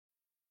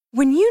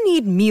When you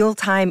need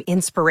mealtime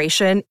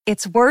inspiration,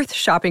 it's worth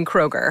shopping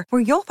Kroger,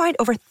 where you'll find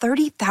over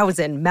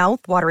 30,000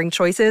 mouth-watering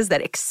choices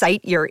that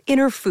excite your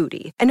inner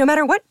foodie. And no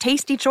matter what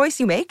tasty choice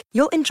you make,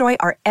 you'll enjoy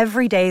our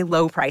everyday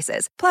low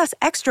prices, plus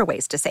extra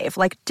ways to save,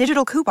 like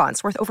digital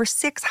coupons worth over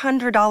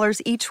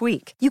 $600 each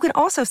week. You can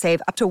also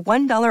save up to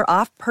 $1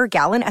 off per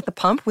gallon at the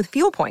pump with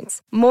fuel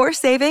points. More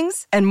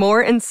savings and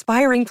more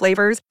inspiring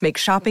flavors make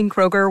shopping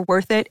Kroger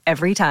worth it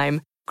every time.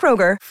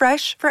 Kroger,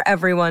 fresh for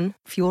everyone.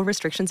 Fuel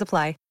restrictions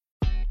apply.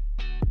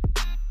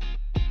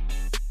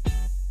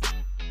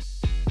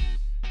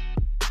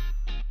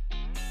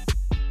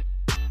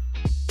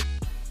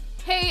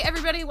 Hey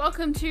everybody,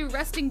 welcome to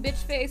Resting Bitch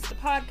Face, the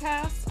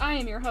podcast. I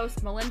am your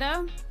host,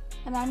 Melinda.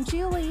 And I'm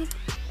Julie.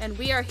 And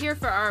we are here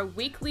for our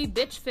weekly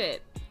bitch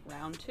fit,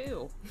 round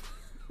 2.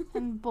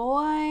 And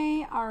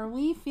boy, are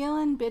we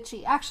feeling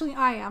bitchy. Actually,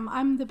 I am.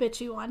 I'm the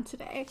bitchy one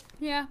today.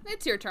 Yeah,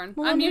 it's your turn.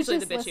 Melinda's I'm usually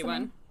the bitchy listening.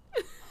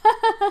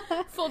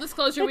 one. Full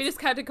disclosure, we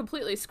just had to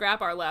completely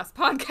scrap our last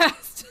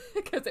podcast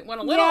because it went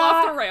a little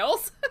off the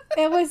rails.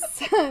 It was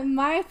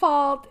my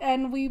fault,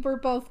 and we were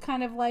both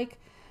kind of like,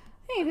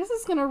 hey, this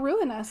is going to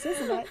ruin us,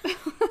 isn't it?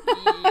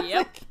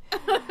 Yep.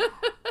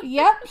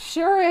 Yep,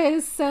 sure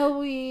is. So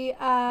we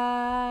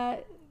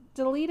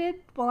deleted,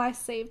 well, I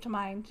saved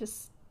mine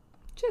just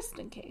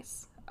in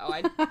case. Oh,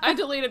 I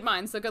deleted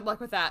mine, so good luck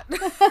with that.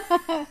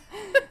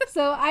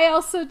 So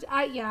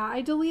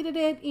I deleted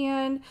it,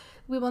 and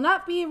we will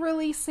not be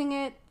releasing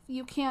it.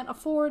 You can't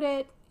afford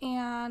it,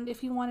 and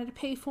if you wanted to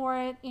pay for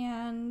it,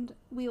 and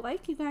we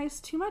like you guys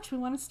too much, we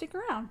want to stick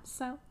around.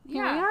 So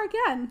here we are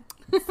again.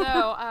 So,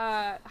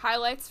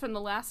 highlights from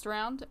the last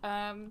round.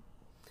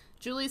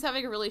 Julie's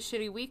having a really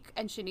shitty week,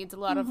 and she needs a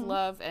lot of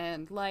love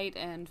and light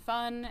and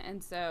fun,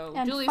 and so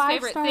and Julie's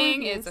favorite thing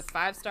reviews. is a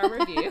 5-star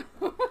review.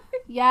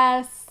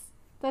 Yes,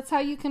 that's how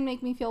you can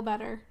make me feel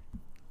better.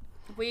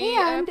 We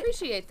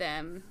appreciate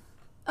them.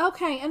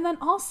 Okay, and then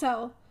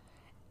also,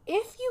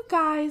 if you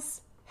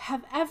guys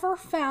have ever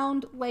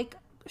found, like,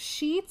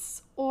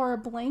 sheets or a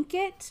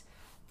blanket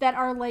that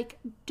are, like,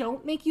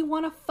 don't make you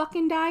want to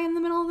fucking die in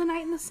the middle of the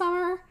night in the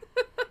summer,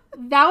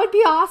 that would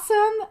be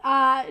awesome.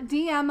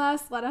 DM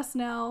us, let us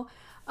know.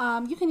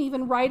 You can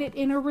even write it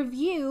in a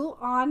review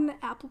on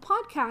Apple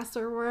Podcasts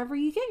or wherever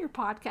you get your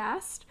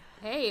podcast.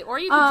 Hey, or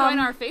you can join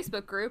our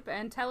Facebook group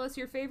and tell us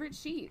your favorite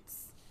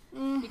sheets.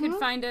 You can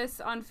find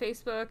us on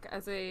Facebook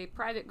as a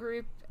private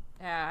group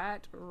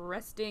at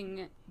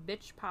Resting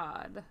Bitch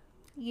Pod.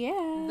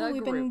 Yeah,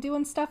 we've been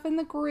doing stuff in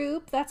the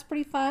group. That's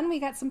pretty fun. We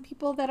got some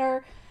people that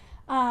are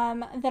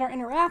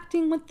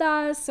interacting with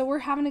us, so we're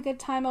having a good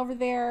time over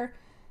there.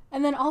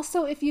 And then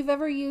also, if you've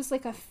ever used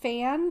like a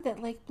fan that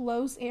like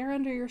blows air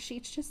under your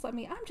sheets, just let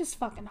me. I'm just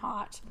fucking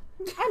hot.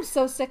 I'm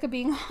so sick of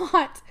being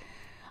hot.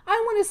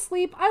 I want to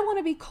sleep. I want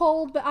to be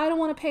cold, but I don't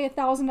want to pay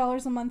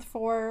 $1,000 a month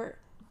for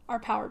our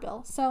power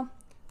bill. So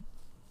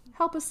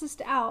help us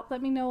sister out.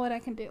 Let me know what I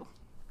can do.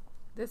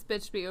 This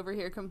bitch be over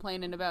here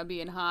complaining about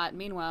being hot.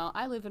 Meanwhile,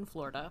 I live in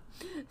Florida.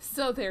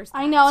 So there's that.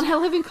 I know, and I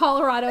live in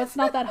Colorado. It's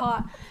not that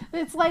hot.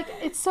 It's like,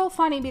 it's so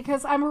funny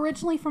because I'm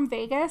originally from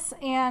Vegas,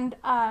 and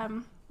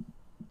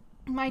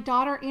my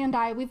daughter and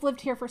I, we've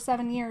lived here for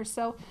 7 years,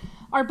 so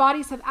our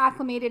bodies have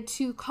acclimated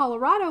to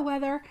Colorado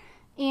weather,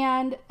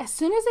 and as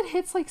soon as it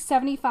hits like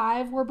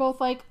 75, we're both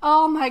like,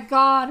 oh my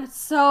god, it's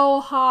so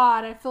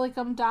hot. I feel like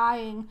I'm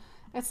dying.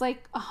 It's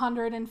like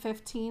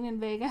 115 in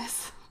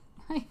Vegas.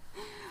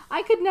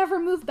 I could never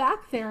move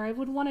back there. I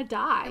would want to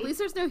die. At least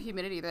there's no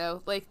humidity,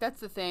 though. Like, that's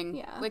the thing.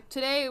 Yeah. Like,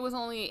 today it was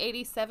only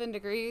 87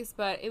 degrees,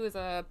 but it was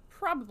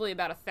probably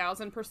about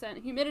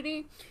 1,000%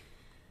 humidity.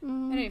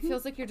 And it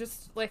feels like you're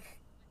just, like,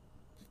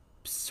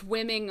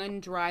 swimming on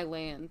dry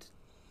land.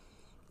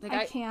 Like,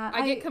 I can't.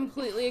 I get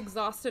completely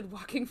exhausted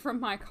walking from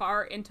my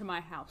car into my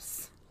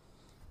house.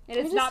 And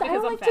it's not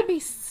because I I'm like fat. to be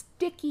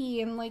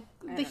sticky, and, like,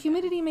 the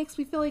humidity makes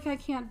me feel like I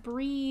can't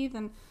breathe,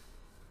 and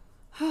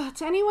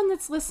to anyone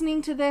that's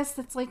listening to this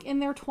that's like in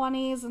their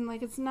 20s and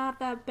like it's not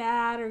that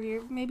bad,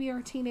 or maybe you're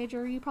a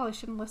teenager, you probably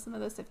shouldn't listen to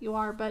this if you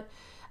are, but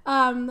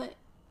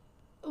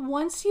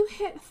once you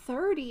hit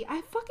 30,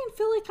 I fucking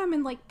feel like I'm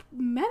in like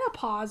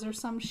menopause or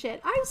some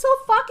shit. I'm so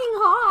fucking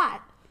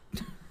hot.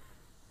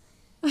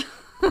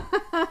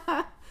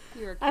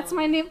 That's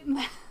my new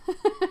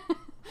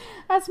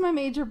that's my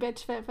major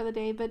bitch fit for the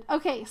day. But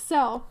okay,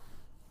 so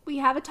we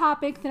have a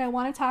topic that I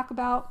want to talk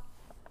about.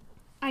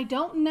 I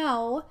don't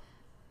know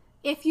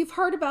if you've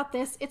heard about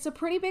this. It's a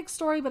pretty big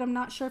story, but I'm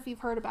not sure if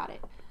you've heard about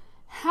it.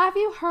 Have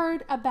you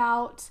heard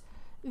about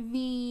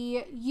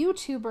the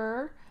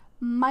YouTuber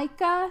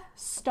Micah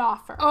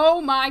Stauffer? Oh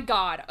my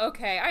god.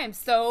 Okay, I am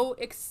so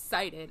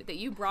excited that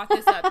you brought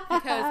this up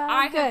because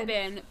I have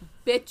been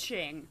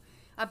bitching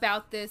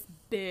about this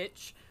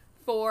bitch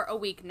for a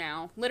week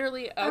now.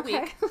 Literally a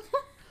week.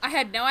 I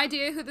had no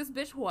idea who this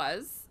bitch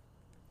was.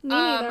 Me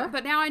neither.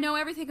 But now I know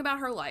everything about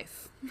her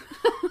life.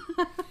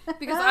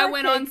 Because I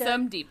went on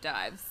some deep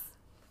dives.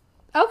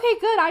 Okay,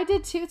 good. I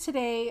did too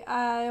today.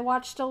 I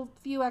watched a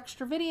few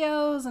extra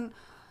videos, and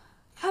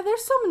God,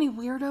 there's so many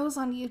weirdos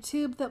on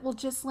YouTube that will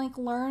just like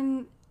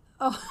learn.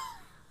 Oh,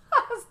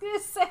 I was gonna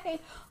say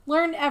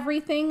learn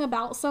everything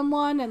about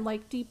someone and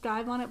like deep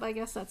dive on it, but I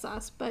guess that's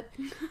us. But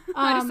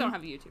I just don't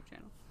have a YouTube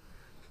channel.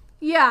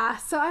 Yeah,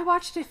 so I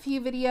watched a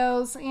few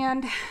videos,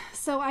 and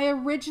so I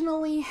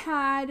originally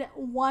had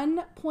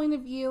one point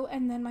of view,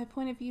 and then my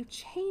point of view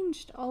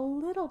changed a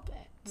little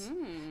bit.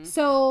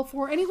 So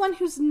for anyone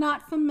who's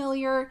not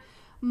familiar,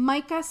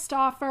 Micah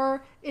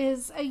Stauffer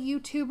is a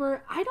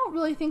YouTuber. I don't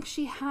really think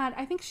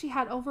I think she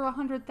had over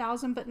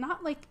 100,000, but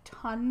not like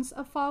tons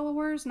of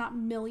followers, not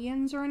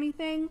millions or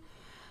anything.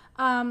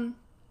 Her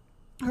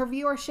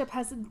viewership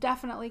has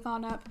definitely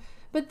gone up.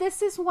 But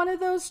this is one of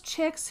those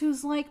chicks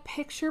who's like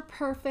picture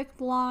perfect,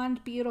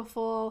 blonde,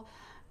 beautiful,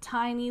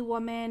 tiny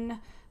woman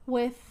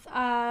with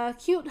a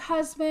cute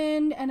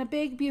husband and a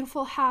big,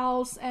 beautiful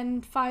house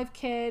and 5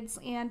 kids.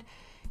 And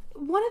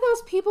one of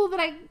those people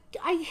that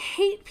I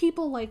hate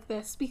people like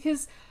this,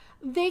 because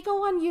they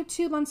go on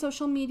YouTube, on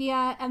social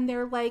media, and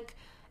they're like,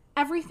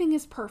 everything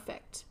is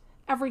perfect.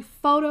 Every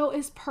photo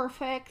is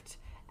perfect.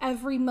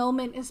 Every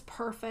moment is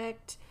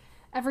perfect.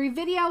 Every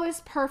video is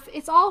perfect.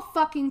 It's all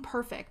fucking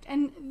perfect.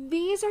 And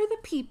these are the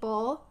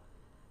people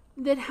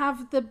that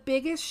have the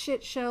biggest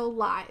shit show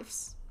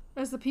lives,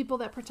 as the people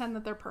that pretend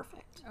that they're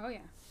perfect. Oh, yeah.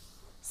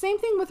 Same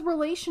thing with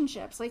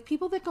relationships. Like,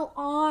 people that go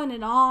on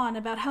and on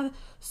about how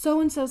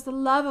so-and-so's the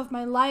love of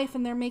my life,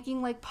 and they're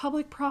making, like,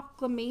 public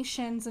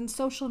proclamations and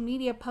social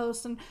media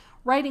posts and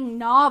writing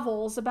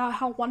novels about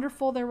how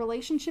wonderful their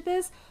relationship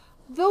is.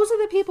 Those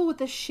are the people with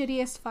the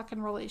shittiest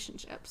fucking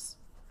relationships.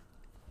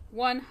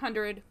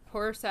 100%.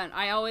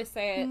 I always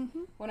say it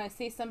when I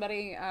see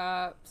somebody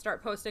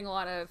start posting a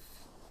lot of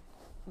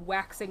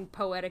waxing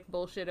poetic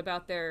bullshit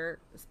about their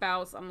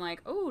spouse. I'm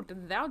like, oh,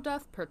 thou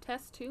doth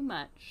protest too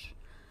much.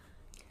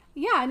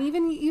 Yeah, and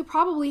even you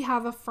probably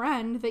have a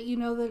friend that you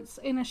know that's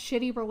in a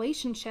shitty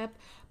relationship,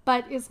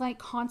 but is like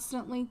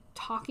constantly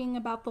talking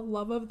about the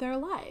love of their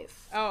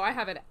life. Oh, I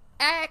have an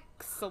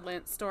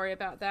excellent story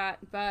about that,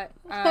 but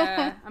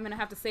I'm going to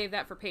have to save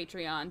that for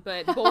Patreon.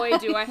 But boy,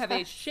 do I have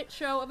a shit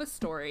show of a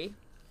story.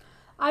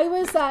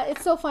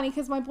 It's so funny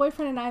because my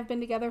boyfriend and I have been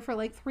together for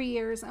like 3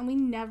 years, and we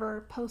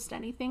never post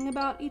anything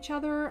about each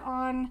other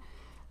on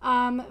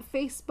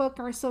Facebook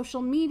or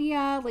social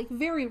media. Like,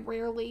 very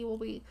rarely will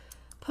we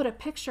put a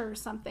picture or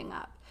something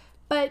up.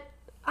 But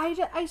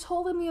I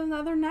told him the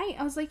other night,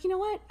 I was like, you know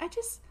what?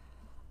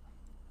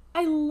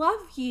 I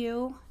love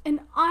you,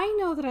 and I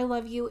know that I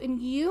love you,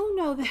 and you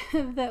know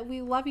that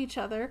we love each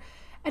other,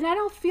 and I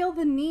don't feel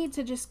the need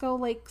to just go,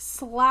 like,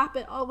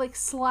 slather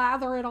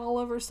it all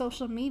over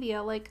social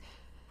media. Like,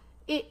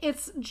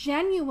 it's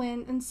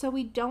genuine, and so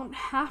we don't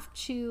have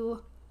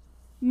to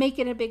make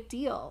it a big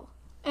deal.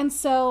 And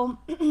so,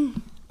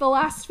 the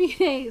last few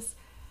days,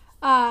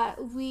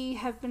 we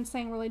have been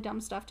saying really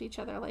dumb stuff to each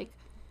other, like,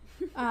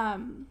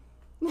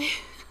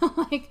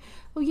 like,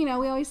 well, you know,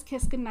 we always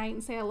kiss goodnight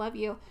and say I love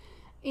you.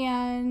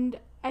 And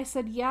I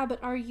said, yeah,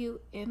 but are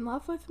you in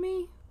love with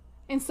me?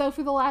 And so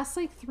for the last,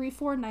 like,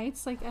 3-4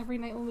 nights, like, every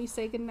night when we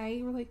say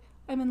goodnight, we're like,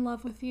 I'm in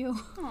love with you.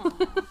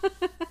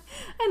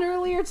 And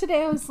earlier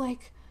today, I was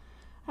like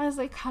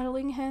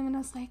cuddling him, and I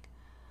was like,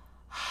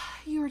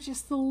 you are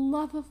just the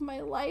love of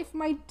my life,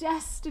 my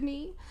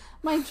destiny,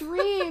 my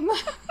dream,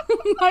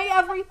 my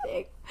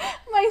everything,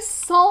 my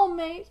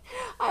soulmate.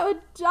 I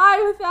would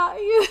die without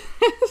you.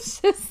 It's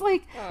just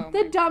like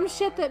the dumb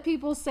shit that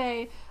people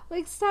say.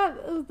 Like,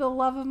 stop the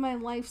love of my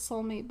life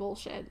soulmate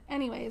bullshit.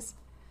 Anyways,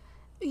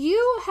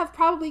 you have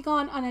probably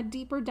gone on a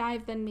deeper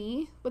dive than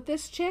me with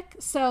this chick,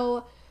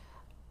 so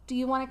do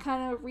you want to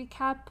kind of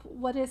recap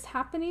what is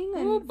happening?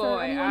 And oh boy,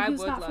 for anyone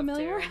who's I would not love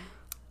familiar? to.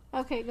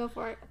 Okay, go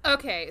for it.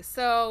 Okay,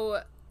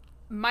 so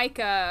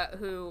Micah,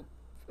 who,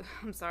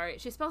 I'm sorry,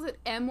 she spells it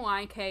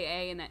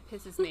M-Y-K-A, and that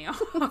pisses me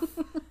off.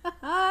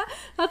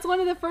 That's one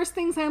of the first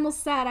things I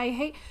almost said. I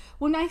hate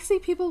when I see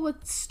people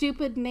with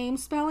stupid name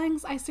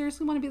spellings. I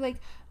seriously want to be like,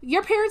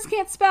 your parents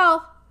can't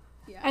spell.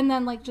 Yeah. And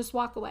then, like, just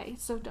walk away.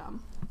 It's so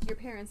dumb. Your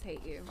parents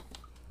hate you.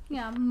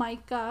 Yeah,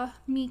 Micah,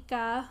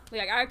 Mika.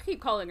 Like, I keep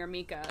calling her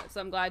Mika,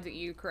 so I'm glad that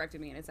you corrected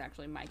me and it's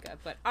actually Micah.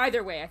 But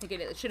either way, I think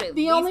it should at least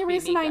be The only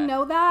reason Mika. I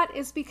know that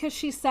is because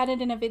she said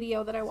it in a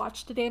video that I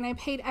watched today, and I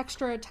paid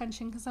extra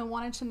attention because I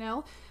wanted to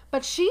know.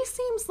 But she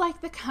seems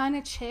like the kind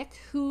of chick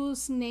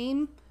whose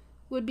name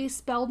would be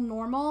spelled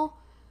normal,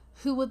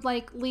 who would,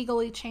 like,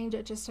 legally change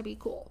it just to be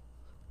cool.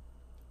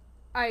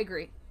 I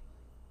agree.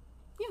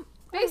 Yeah.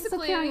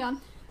 Basically, so carry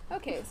on.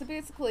 Okay, so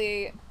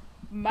basically,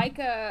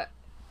 Micah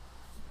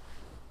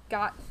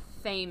got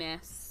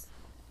famous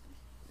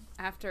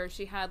after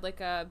she had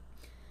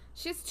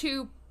she has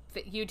 2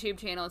 YouTube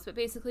channels, but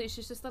basically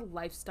she's just a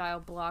lifestyle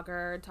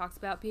blogger and talks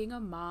about being a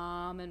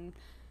mom and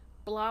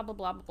blah blah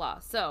blah blah blah.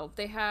 So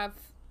they had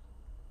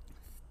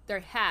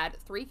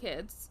 3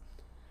 kids,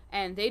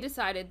 and they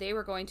decided they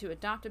were going to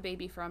adopt a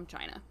baby from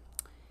China.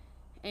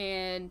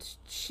 And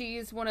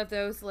she's one of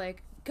those,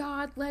 like,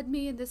 God led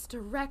me in this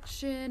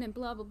direction and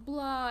blah blah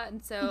blah.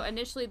 And so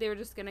initially they were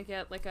just gonna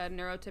get like a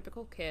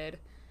neurotypical kid,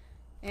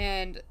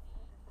 and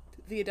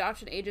the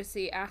adoption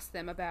agency asked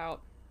them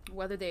about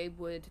whether they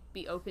would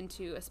be open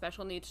to a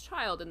special needs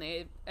child, and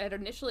they had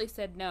initially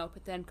said no,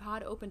 but then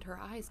God opened her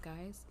eyes,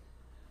 guys.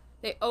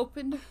 They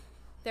opened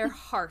their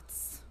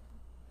hearts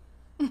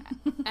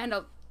and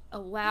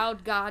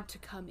allowed God to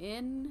come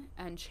in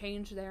and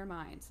change their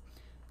minds.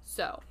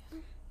 So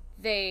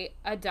they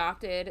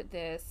adopted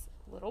this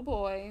little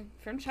boy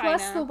from China.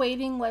 Plus, the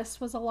waiting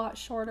list was a lot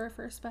shorter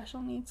for a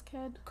special needs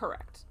kid.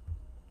 Correct.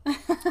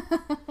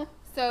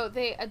 So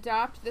they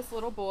adopt this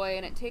little boy,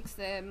 and it takes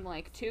them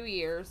like 2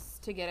 years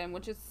to get him,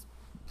 which is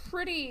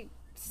pretty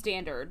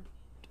standard,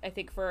 I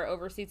think, for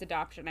overseas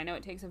adoption. I know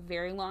it takes a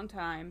very long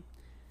time.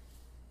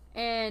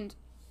 And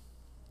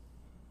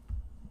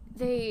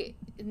they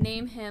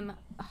name him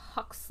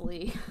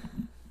Huxley.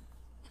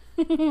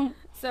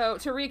 So,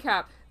 to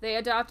recap, they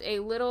adopt a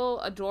little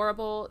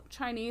adorable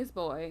Chinese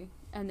boy,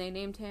 and they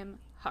named him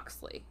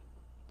Huxley.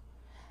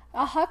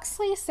 A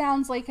Huxley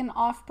sounds like an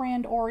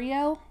off-brand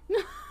Oreo.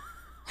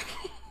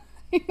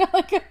 You know,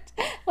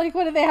 like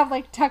what do they have,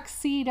 like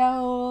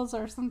tuxedos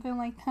or something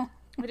like that?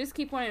 I just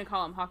keep wanting to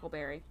call him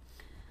Huckleberry.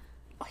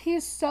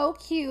 He's so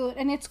cute,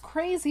 and it's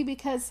crazy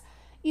because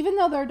even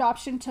though their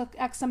adoption took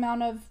X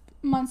amount of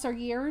months or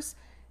years,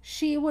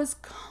 she was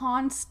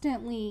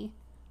constantly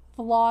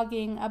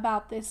vlogging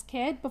about this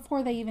kid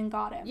before they even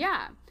got him.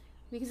 Yeah,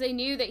 because they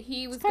knew that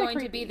he was going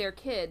to be their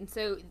kid, and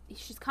so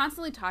she's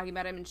constantly talking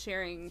about him and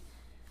sharing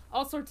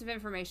all sorts of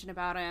information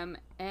about him,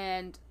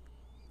 and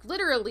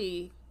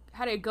literally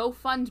had a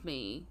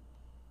GoFundMe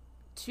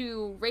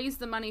to raise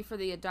the money for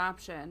the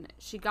adoption.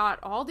 She got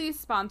all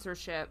these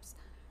sponsorships,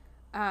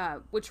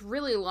 which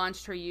really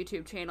launched her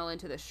YouTube channel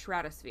into the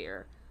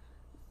stratosphere.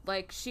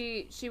 Like,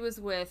 she was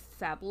with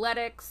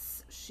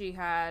Fabletics. She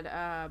had,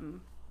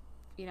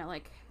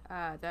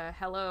 the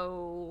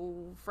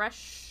Hello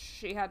Fresh.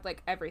 She had,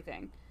 like,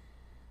 everything.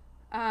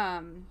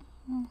 And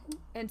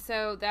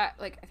so that,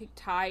 like, I think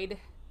Tide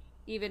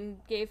even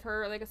gave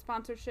her, like, a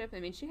sponsorship. I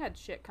mean, she had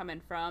shit coming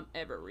from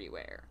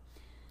everywhere.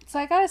 So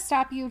I gotta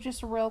stop you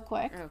just real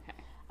quick. Okay.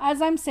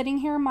 As I'm sitting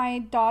here, my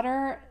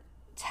daughter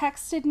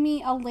texted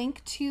me a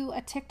link to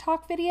a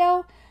TikTok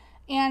video,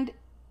 and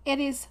it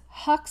is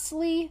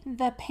Huxley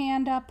the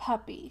Panda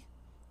Puppy.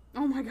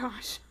 Oh my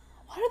gosh.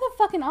 What are the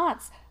fucking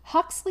odds?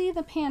 Huxley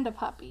the Panda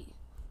Puppy.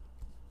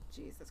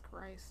 Jesus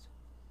Christ.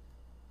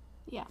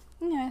 Yeah.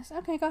 Yes.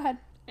 Okay, go ahead.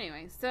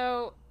 Anyway,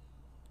 so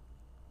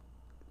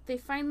they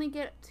finally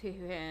get to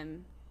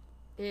him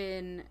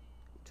in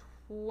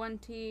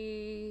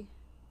 2018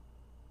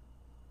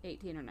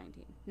 or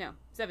 19. No,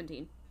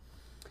 17.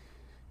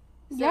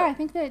 So yeah, I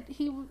think that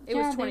it was they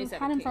 2017.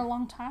 had him for a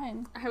long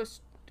time.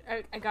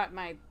 I got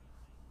my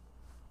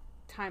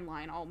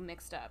timeline all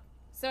mixed up.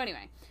 So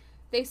anyway,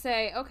 they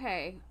say,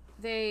 okay,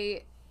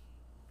 they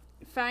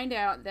find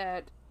out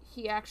that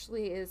he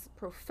actually is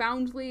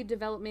profoundly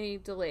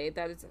developmentally delayed.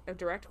 That is a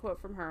direct quote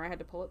from her. I had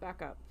to pull it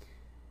back up.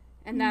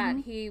 And that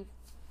he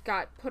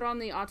got put on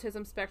the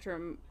autism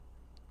spectrum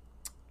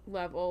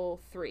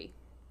level 3,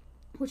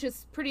 which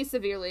is pretty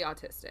severely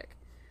autistic.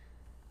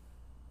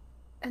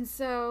 And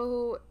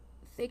so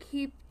they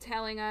keep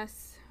telling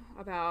us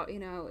about,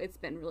 it's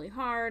been really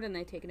hard, and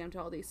they've taken him to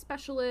all these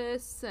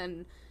specialists,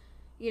 and,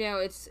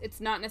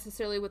 it's not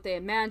necessarily what they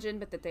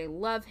imagined, but that they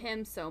love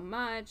him so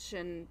much,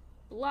 and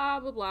blah,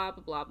 blah, blah,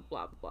 blah, blah,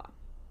 blah, blah,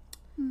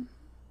 blah.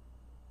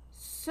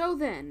 So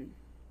then,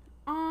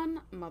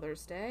 on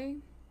Mother's Day,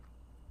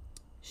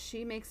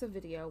 she makes a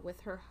video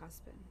with her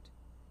husband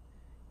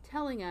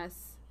telling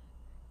us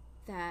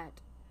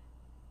that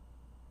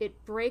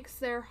it breaks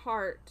their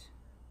heart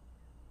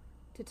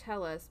to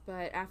tell us,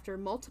 but after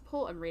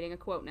multiple, I'm reading a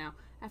quote now,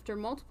 after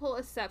multiple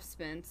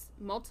assessments,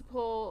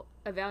 multiple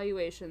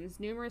evaluations,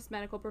 numerous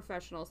medical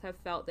professionals have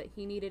felt that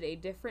he needed a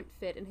different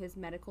fit in his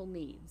medical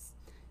needs.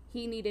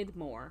 He needed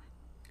more.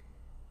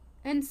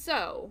 And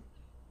so,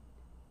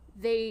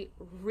 they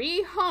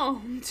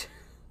rehomed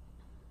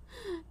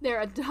their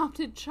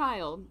adopted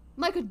child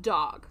like a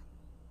dog.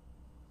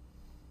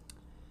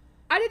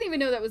 I didn't even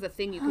know that was a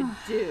thing you could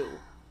do.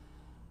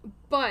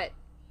 But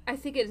I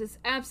think it is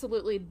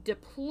absolutely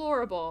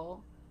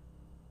deplorable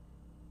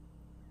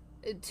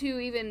to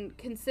even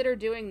consider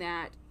doing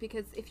that,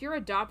 because if you're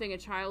adopting a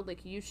child,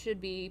 like, you should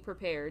be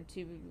prepared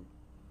to,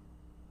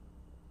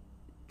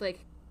 like,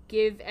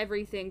 give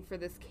everything for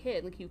this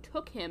kid. Like, you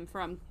took him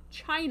from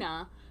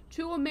China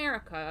to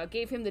America,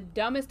 gave him the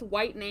dumbest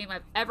white name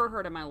I've ever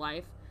heard in my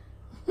life.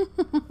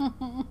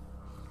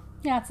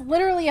 Yeah, it's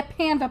literally a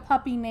panda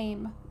puppy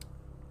name.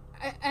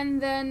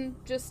 And then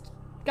just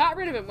got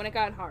rid of him when it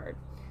got hard.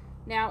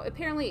 Now,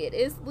 apparently it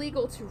is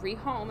legal to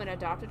rehome an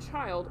adopted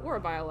child or a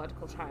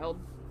biological child,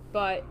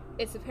 but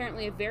it's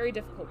apparently a very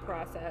difficult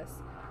process.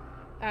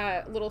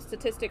 Little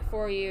statistic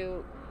for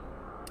you.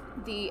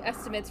 The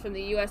estimates from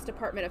the U.S.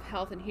 Department of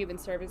Health and Human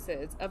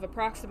Services of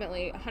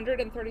approximately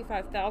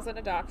 135,000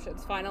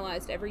 adoptions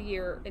finalized every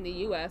year in the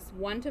U.S.,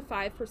 1 to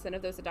 5%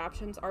 of those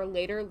adoptions are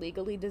later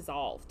legally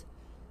dissolved.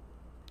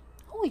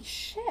 Holy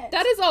shit.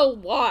 That is a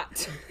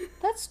lot.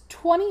 That's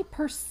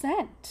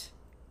 20%.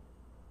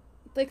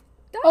 Like,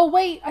 Oh,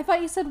 wait. I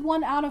thought you said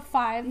 1 out of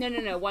 5.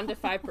 No, 1 to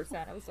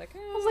 5%. I was like,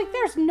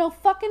 there's no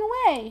fucking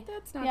way.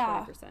 That's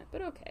not 20%,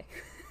 but okay.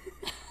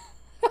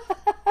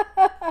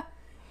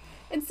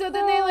 And so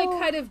then they, like,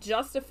 kind of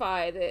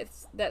justify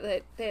this,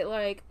 that they,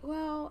 like,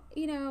 well,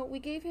 you know, we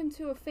gave him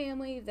to a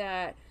family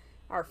that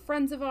are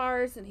friends of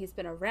ours, and he's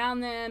been around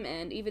them,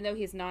 and even though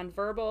he's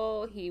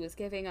nonverbal, he was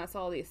giving us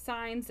all these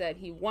signs that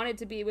he wanted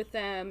to be with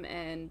them,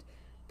 and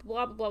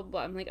blah, blah, blah,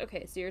 blah. I'm like,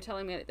 okay, so you're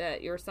telling me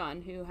that your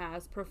son, who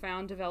has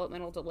profound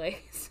developmental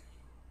delays,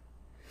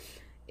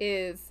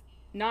 is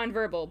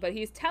nonverbal, but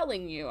he's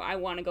telling you, I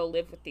want to go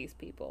live with these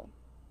people.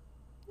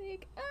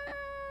 Like,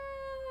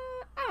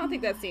 I don't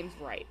think that seems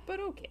right, but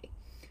okay.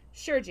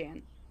 Sure,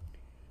 Jan.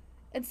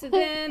 And so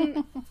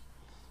then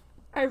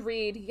I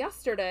read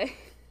yesterday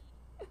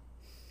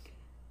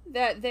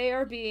that they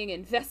are being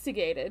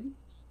investigated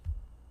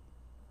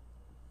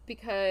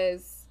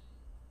because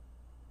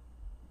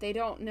they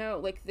don't know,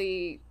 like,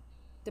 the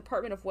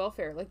Department of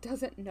Welfare, like,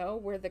 doesn't know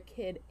where the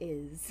kid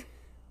is.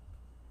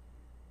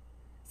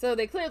 So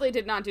they clearly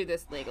did not do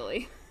this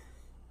legally,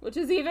 which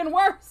is even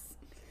worse.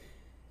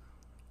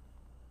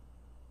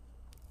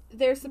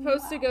 They're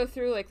supposed to go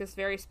through, like, this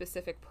very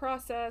specific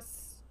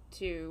process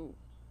to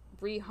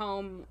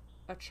rehome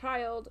a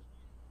child.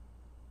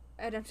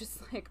 And I'm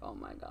just like, oh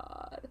my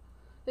god.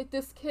 Like,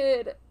 this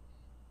kid,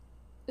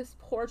 this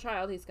poor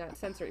child, he's got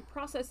sensory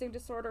processing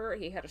disorder.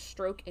 He had a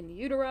stroke in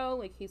utero.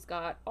 Like, he's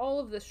got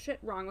all of this shit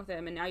wrong with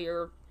him. And now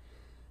you're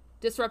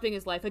disrupting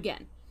his life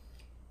again.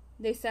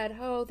 They said,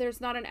 oh, there's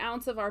not an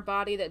ounce of our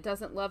body that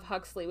doesn't love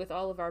Huxley with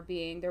all of our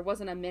being. There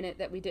wasn't a minute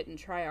that we didn't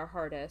try our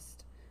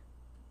hardest.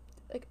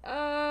 Like,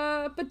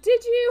 but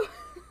did you?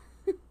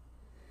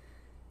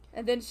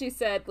 And then she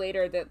said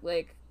later that,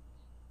 like,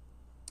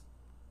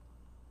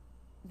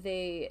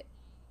 they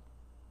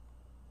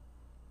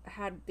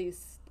had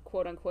these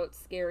quote-unquote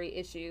scary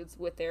issues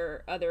with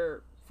their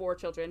other 4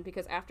 children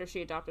because after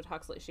she adopted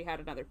Huxley, she had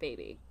another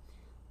baby.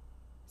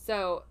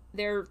 So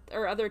their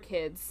other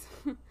kids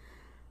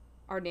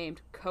are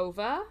named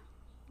Kova,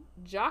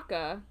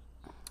 Jaka,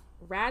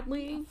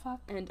 Radley,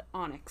 and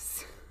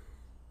Onyx.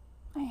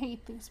 I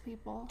hate these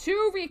people.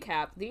 To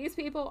recap, these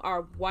people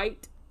are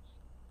white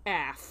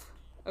AF.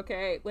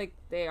 Okay? Like,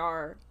 they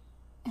are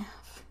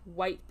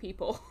white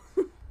people.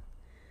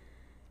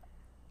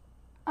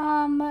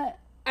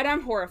 And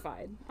I'm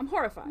horrified. I'm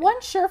horrified.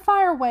 One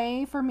surefire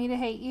way for me to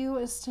hate you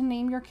is to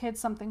name your kid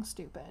something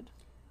stupid.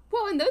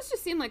 Well, and those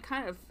just seem like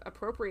kind of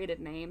appropriated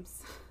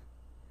names.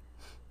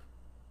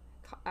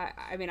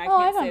 I mean, I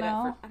can't say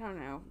that for... I don't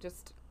know.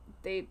 Just,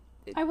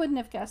 I wouldn't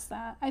have guessed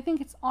that. I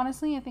think it's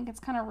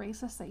kind of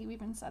racist that you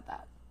even said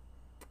that.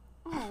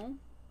 Oh.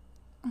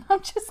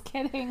 I'm just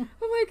kidding.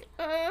 I'm like,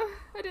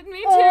 I didn't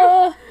mean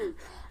to.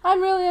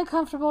 I'm really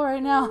uncomfortable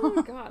right now. Oh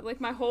my god,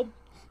 like my whole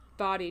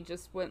body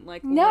just went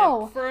like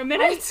limp for a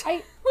minute.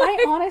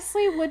 I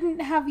honestly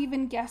wouldn't have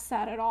even guessed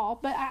that at all,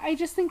 but I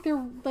just think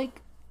they're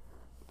like...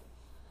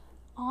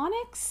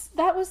 Onyx?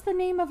 That was the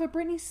name of a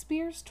Britney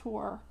Spears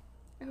tour.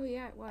 Oh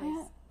yeah, it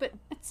was. But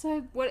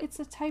it's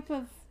a type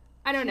of...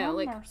 I don't know,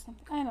 like,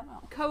 I don't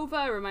know.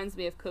 Kova reminds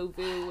me of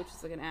Kovu, which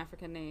is like an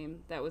African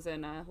name that was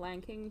in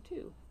Lion King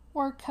 2.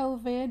 Or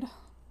COVID.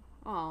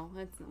 Oh,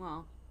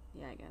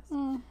 yeah, I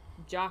guess.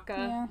 Jaka,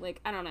 yeah.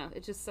 Like, I don't know,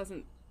 it just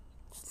doesn't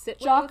sit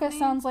well with me. Jaka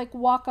sounds like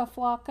Waka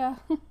Flocka.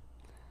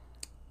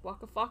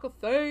 Waka Flocka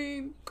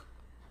fame.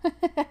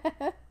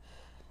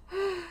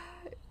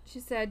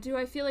 She said, do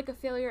I feel like a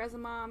failure as a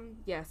mom?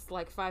 Yes,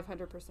 like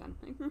 500%.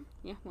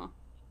 Yeah, well,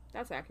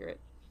 that's accurate.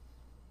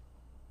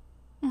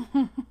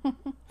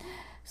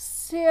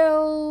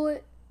 So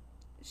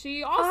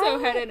she also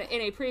had in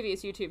a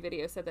previous YouTube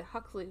video said that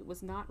Huxley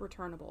was not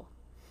returnable.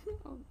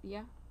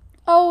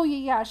 Oh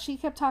yeah, she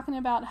kept talking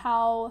about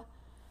how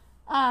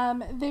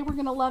they were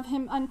gonna love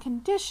him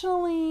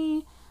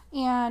unconditionally,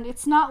 and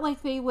it's not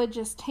like they would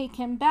just take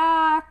him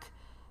back,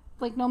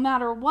 like no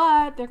matter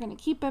what, they're gonna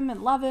keep him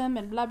and love him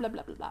and blah blah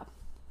blah blah blah.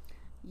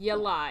 You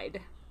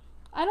lied.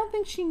 I don't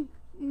think she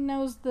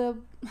knows the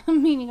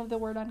meaning of the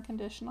word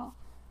unconditional.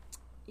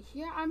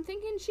 Yeah, I'm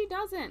thinking she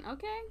doesn't,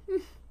 okay?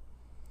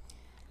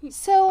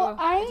 So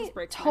I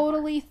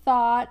totally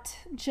thought,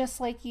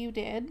 just like you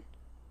did,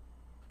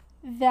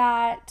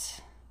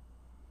 that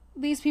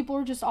these people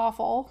are just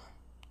awful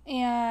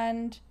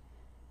and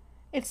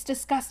it's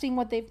disgusting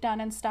what they've done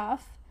and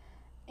stuff.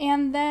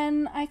 And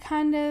then I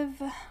kind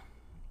of...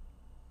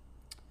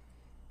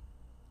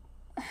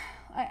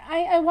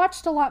 I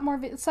watched a lot more...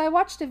 So I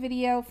watched a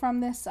video from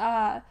this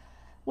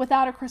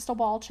Without a Crystal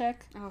Ball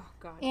chick. Oh,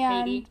 God.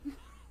 And Katie.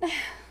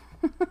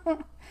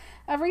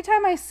 Every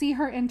time I see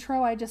her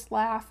intro, I just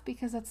laugh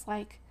because it's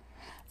like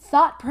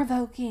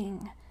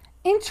thought-provoking,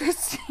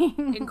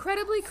 interesting,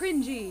 incredibly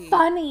cringy,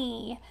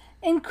 funny,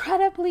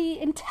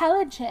 incredibly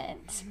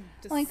intelligent,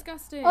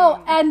 disgusting. Like,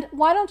 oh, and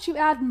why don't you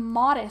add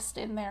modest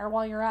in there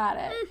while you're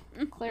at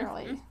it?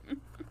 Clearly,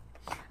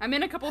 I'm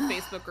in a couple of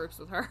Facebook groups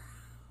with her.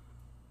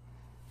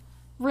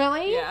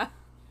 Really? Yeah.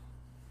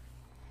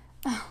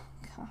 Oh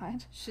God.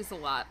 God. She's a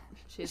lot.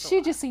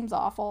 She just seems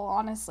awful,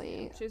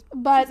 honestly. She's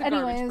but a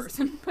anyways,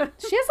 person,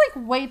 she has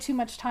like way too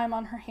much time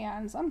on her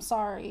hands. I'm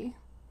sorry.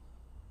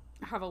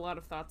 I have a lot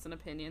of thoughts and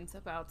opinions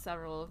about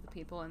several of the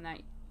people in that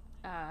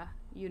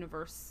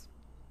universe.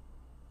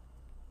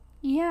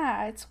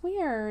 Yeah, it's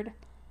weird.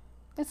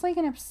 It's like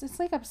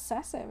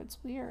obsessive. It's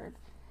weird.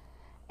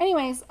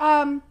 Anyways,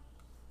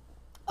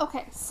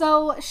 okay,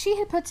 so she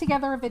had put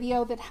together a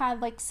video that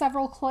had like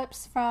several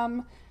clips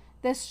from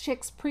this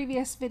chick's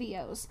previous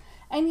videos.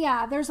 And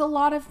yeah, there's a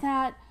lot of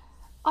that.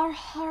 Our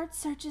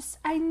hearts are just,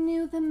 I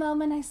knew the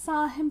moment I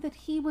saw him that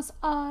he was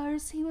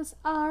ours. He was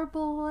our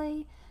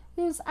boy.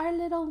 He was our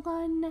little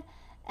one.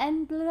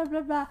 And blah,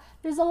 blah, blah.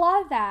 There's a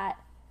lot of that.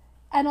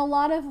 And a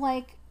lot of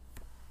like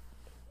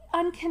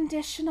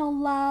unconditional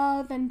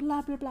love and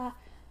blah, blah, blah.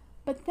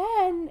 But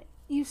then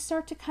you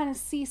start to kind of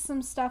see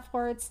some stuff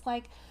where it's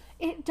like,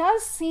 it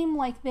does seem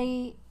like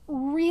they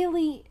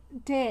really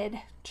did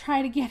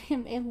try to get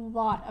him a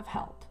lot of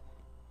help.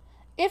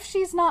 If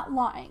she's not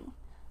lying,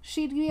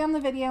 she'd be on the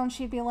video and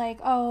she'd be like,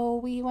 oh,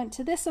 we went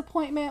to this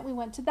appointment, we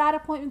went to that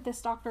appointment,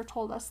 this doctor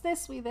told us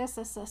this,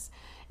 this.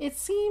 It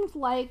seemed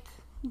like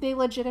they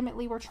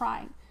legitimately were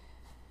trying.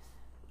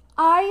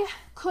 I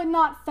could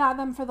not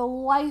fathom for the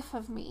life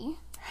of me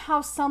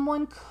how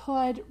someone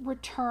could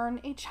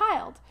return a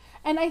child.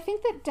 And I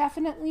think that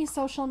definitely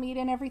social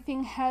media and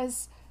everything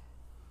has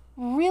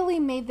really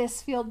made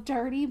this feel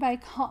dirty by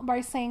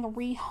saying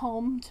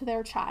rehome to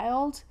their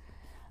child.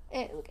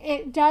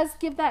 It does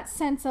give that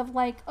sense of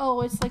like,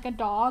 oh, it's like a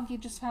dog, you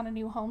just found a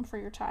new home for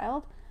your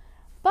child.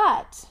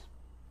 But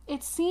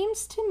it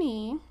seems to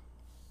me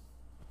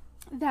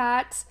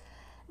that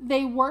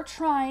they were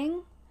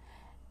trying,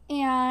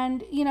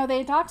 and you know,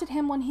 they adopted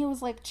him when he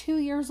was like 2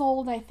 years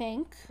old, I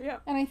think. Yeah.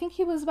 And I think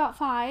he was about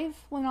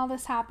 5 when all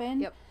this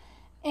happened. Yep.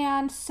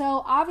 And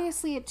so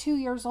obviously at 2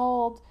 years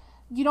old,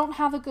 you don't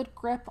have a good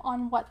grip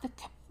on what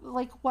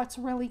what's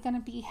really going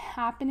to be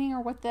happening,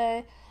 or what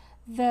the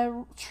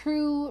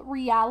true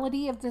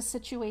reality of the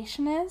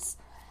situation is.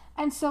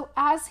 And so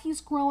as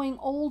he's growing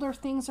older,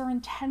 things are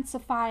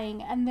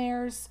intensifying, and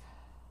there's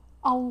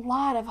a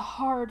lot of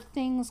hard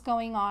things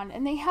going on.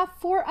 And they have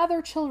 4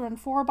 other children,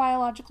 4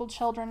 biological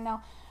children.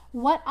 Now,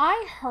 what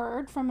I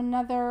heard from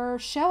another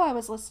show I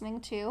was listening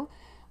to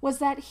was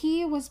that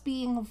he was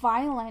being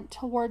violent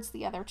towards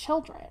the other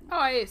children. Oh,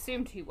 I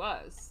assumed he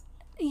was.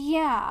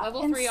 Yeah.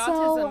 Level 3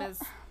 autism is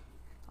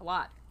a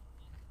lot.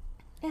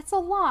 It's a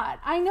lot.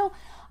 I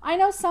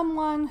know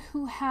someone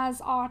who has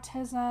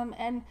autism,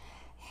 and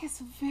it's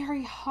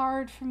very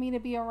hard for me to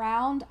be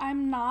around.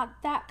 I'm not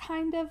that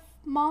kind of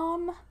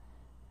mom.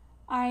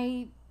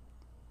 I'm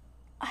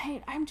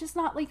just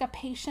not like a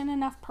patient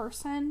enough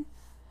person.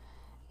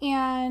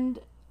 And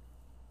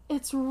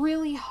it's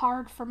really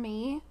hard for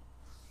me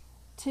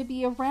to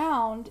be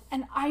around.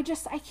 And I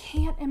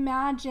can't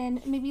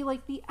imagine maybe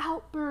like the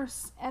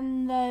outbursts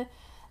and the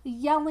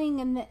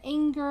yelling and the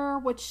anger,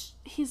 which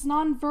he's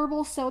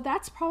nonverbal, so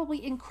that's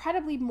probably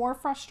incredibly more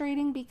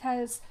frustrating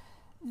because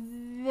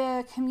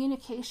the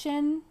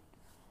communication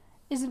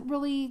isn't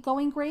really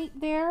going great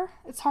there.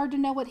 It's hard to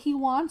know what he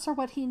wants or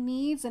what he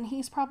needs, and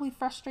he's probably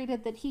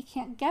frustrated that he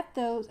can't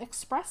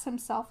express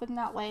himself in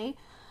that way.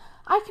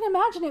 I can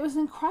imagine it was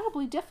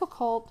incredibly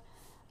difficult,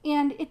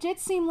 and it did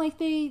seem like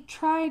they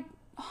tried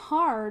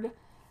hard.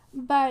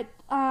 But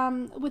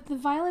with the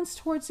violence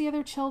towards the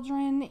other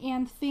children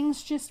and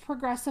things just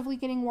progressively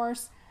getting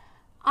worse,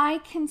 I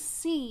can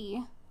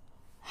see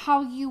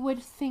how you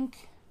would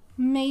think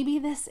maybe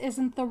this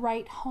isn't the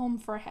right home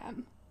for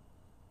him.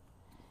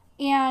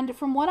 And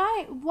from what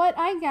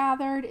I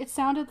gathered, it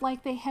sounded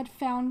like they had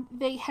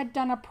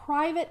done a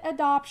private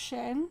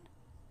adoption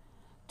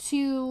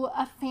to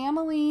a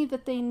family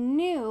that they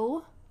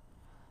knew,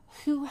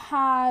 who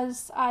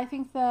has, I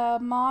think the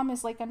mom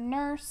is like a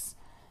nurse,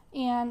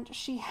 and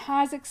she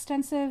has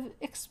extensive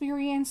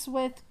experience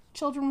with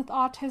children with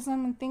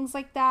autism and things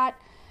like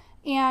that.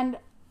 And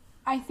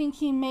I think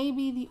he may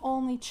be the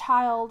only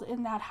child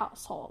in that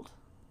household.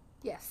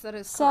 Yes, that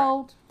is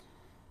correct.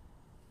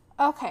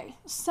 Okay,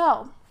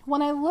 so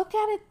when I look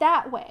at it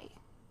that way,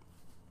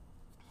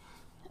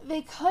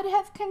 they could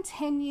have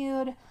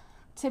continued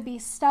to be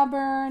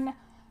stubborn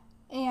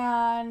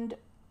and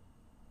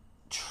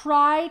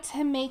try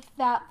to make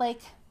that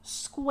like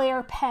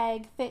square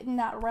peg fit in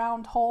that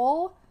round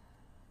hole.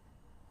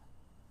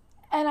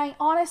 And I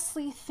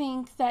honestly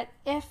think that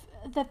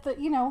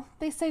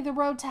they say the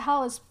road to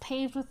hell is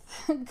paved with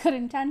good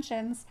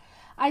intentions.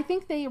 I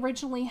think they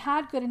originally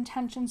had good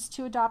intentions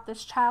to adopt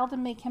this child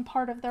and make him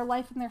part of their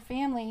life and their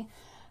family.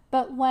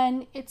 But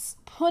when it's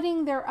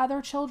putting their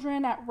other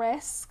children at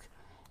risk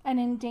and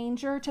in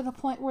danger to the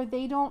point where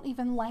they don't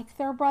even like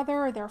their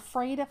brother, or they're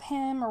afraid of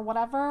him or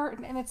whatever,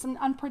 and it's an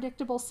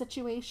unpredictable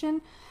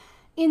situation,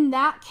 in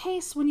that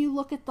case, when you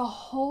look at the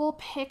whole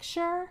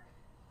picture,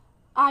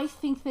 I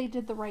think they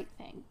did the right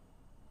thing.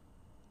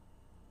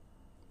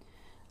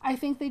 I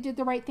think they did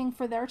the right thing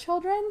for their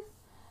children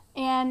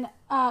and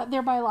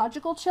their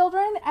biological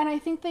children. And I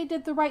think they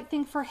did the right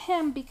thing for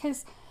him,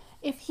 because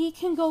if he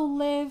can go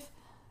live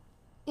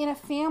in a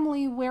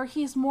family where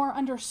he's more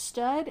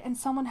understood and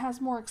someone has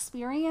more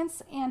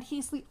experience, and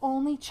he's the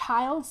only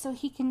child, so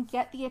he can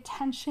get the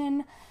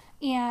attention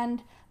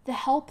and the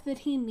help that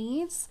he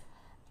needs.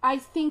 I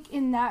think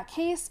in that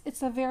case,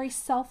 it's a very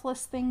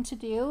selfless thing to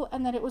do,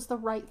 and that it was the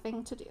right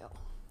thing to do.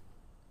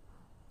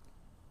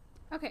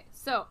 Okay,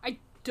 so I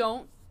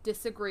don't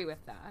disagree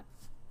with that.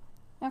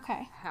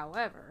 Okay.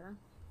 However,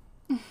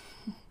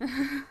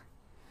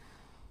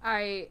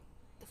 I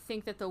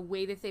think that the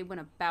way that they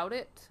went about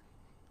it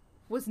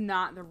was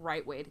not the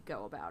right way to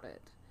go about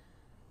it.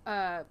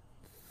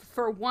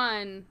 For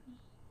one,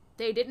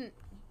 they didn't,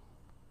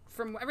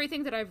 from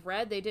everything that I've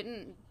read, they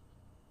didn't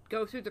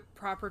go through the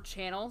proper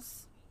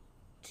channels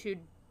to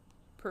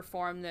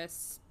perform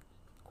this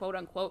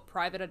quote-unquote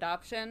private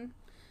adoption,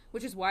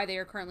 which is why they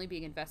are currently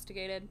being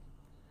investigated.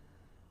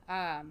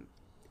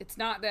 It's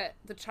not that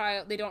the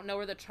child, they don't know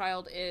where the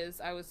child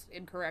is. I was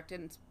incorrect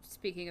in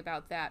speaking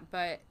about that,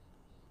 but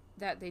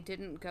that they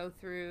didn't go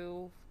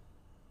through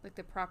like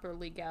the proper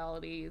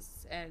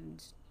legalities,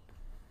 and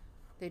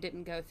they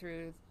didn't go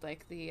through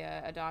like the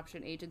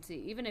adoption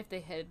agency. Even if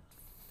they had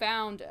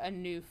found a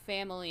new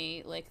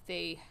family, like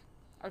they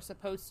are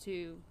supposed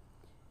to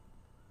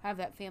have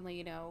that family,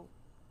 you know,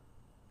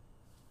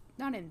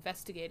 not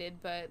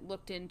investigated, but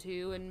looked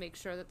into, and make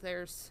sure that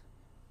there's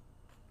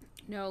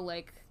no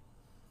like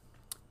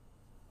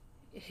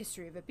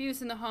history of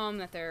abuse in the home,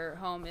 that their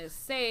home is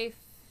safe,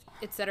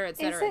 etc.,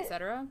 etc.,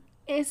 etc.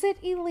 Is it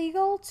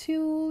illegal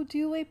to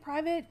do a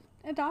private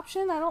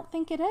adoption? I don't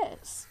think it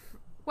is.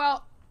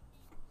 Well,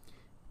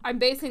 I'm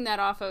basing that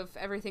off of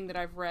everything that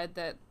I've read,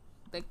 that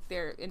like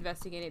they're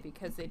investigating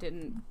because they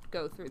didn't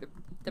go through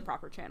the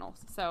proper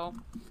channels. So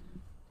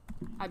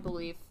I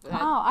believe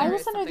that I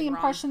was under the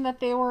impression that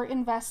they were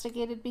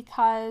investigated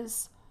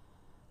because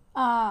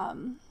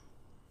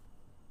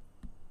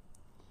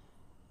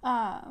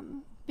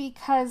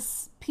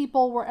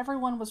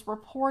everyone was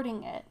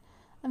reporting it,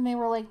 and they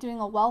were like doing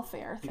a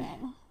welfare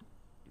thing.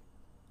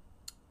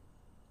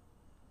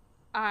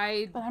 But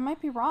I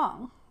might be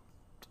wrong.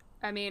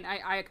 I mean,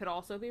 I could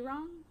also be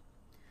wrong.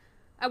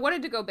 I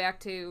wanted to go back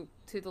to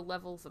the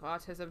levels of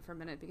autism for a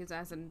minute, because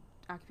as an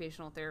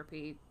occupational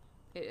therapy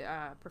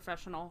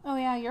professional... Oh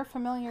yeah, you're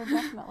familiar,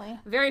 definitely.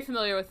 Very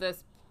familiar with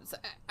this. So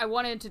I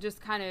wanted to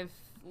just kind of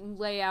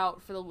lay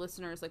out for the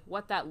listeners like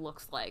what that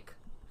looks like.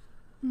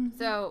 Mm-hmm.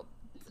 So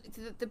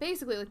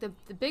basically, like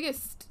the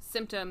biggest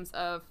symptoms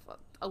of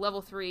a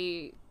level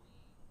 3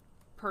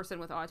 person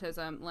with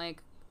autism,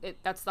 like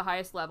that's the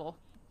highest level,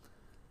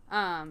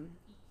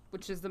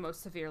 which is the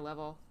most severe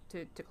level,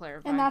 to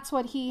clarify. And that's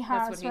what he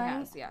has, That's what he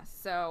has, yes.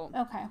 So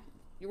okay,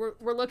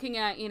 we're looking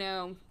at, you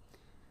know,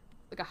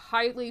 like a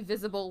highly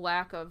visible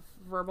lack of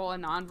verbal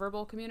and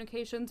nonverbal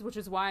communications, which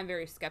is why I'm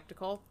very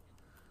skeptical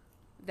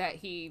that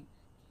he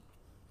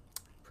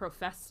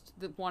professed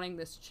wanting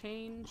this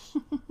change.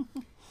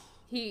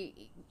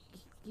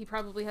 He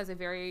probably has a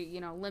very, you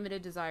know,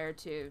 limited desire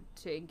to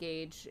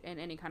engage in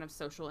any kind of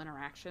social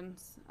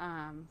interactions,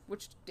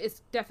 which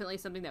is definitely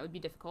something that would be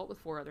difficult with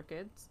 4 other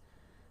kids.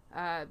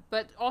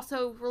 But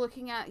also we're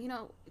looking at, you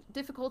know,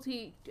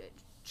 difficulty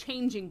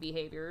changing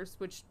behaviors,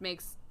 which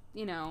makes,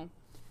 you know,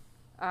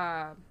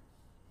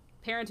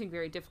 parenting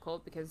very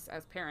difficult, because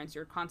as parents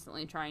you're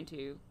constantly trying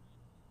to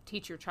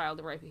teach your child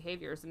the right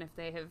behaviors, and if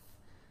they have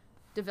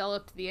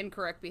developed the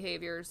incorrect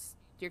behaviors,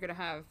 you're going to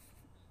have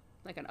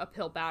like an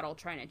uphill battle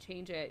trying to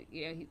change it,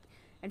 you know.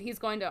 He's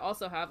going to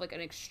also have like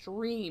an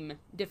extreme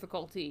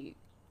difficulty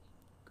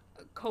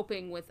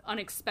coping with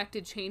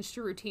unexpected change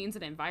to routines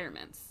and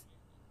environments.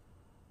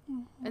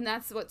 Mm-hmm. And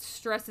that's what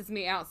stresses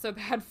me out so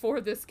bad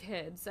for this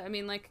kid. So, I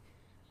mean, like,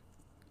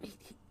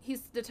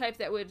 he's the type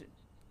that would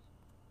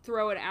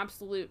throw an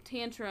absolute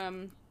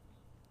tantrum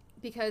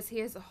because he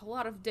has a whole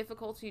lot of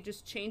difficulty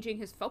just changing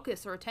his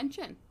focus or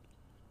attention.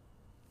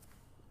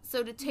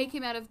 So to take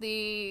him out of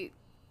the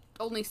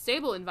only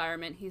stable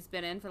environment he's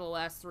been in for the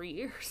last 3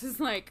 years is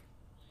like,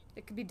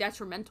 it could be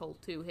detrimental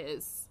to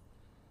his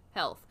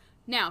health.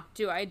 Now,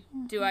 do I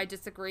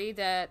disagree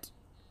that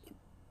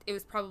it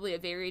was probably a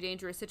very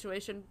dangerous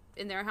situation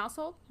in their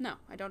household? No,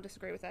 I don't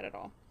disagree with that at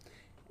all.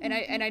 And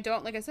I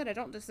don't, like I said, I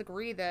don't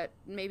disagree that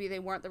maybe they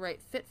weren't the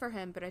right fit for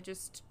him, but I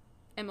just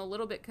am a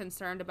little bit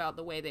concerned about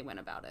the way they went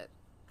about it.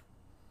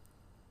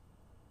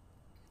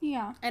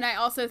 Yeah. And I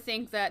also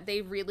think that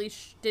they really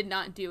did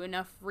not do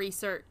enough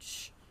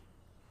research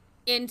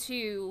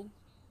into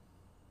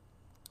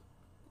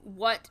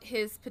what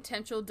his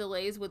potential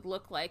delays would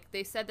look like.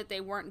 They said that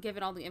they weren't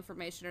given all the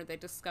information, or they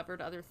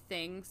discovered other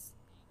things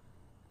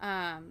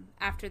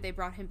after they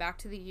brought him back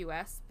to the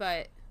U.S.,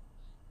 but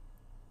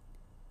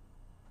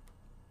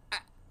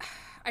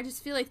I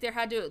just feel like there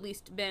had to at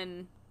least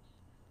been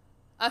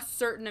a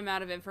certain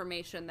amount of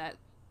information that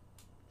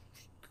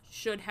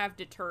should have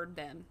deterred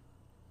them.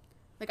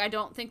 Like, I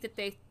don't think that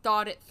they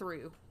thought it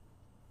through.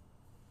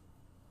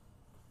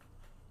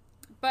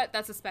 But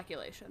that's a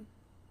speculation.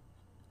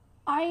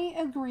 I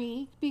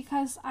agree,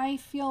 because I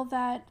feel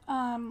that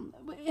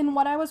in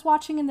what I was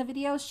watching in the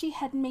videos, she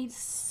had made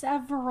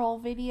several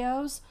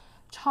videos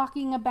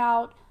talking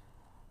about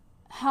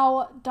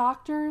how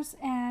doctors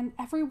and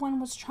everyone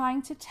was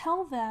trying to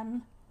tell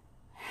them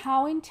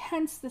how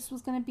intense this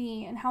was going to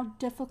be and how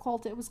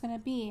difficult it was going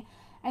to be,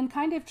 and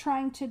kind of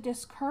trying to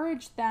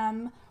discourage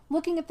them,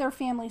 looking at their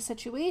family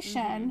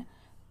situation,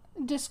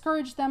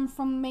 discourage them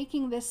from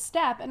making this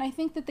step. And I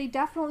think that they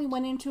definitely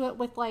went into it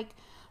with like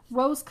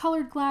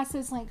rose-colored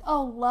glasses, like,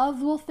 oh,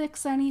 love will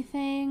fix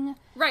anything.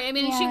 Right. I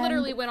mean, she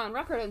literally went on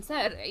record and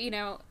said, you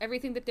know,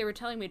 everything that they were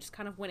telling me just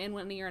kind of went in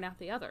one ear and out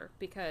the other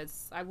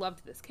because I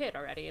loved this kid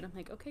already. And I'm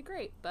like, okay,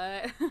 great.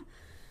 But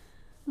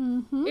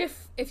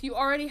if you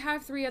already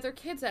have 3 other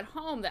kids at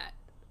home that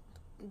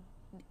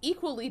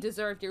equally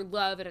deserve your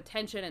love and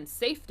attention and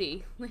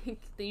safety, like,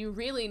 then you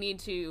really need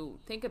to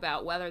think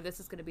about whether this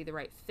is going to be the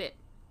right fit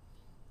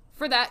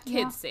for that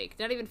kid's sake,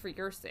 not even for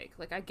your sake.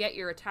 Like, I get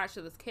you're attached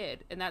to this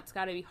kid, and that's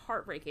got to be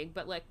heartbreaking,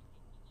 but, like,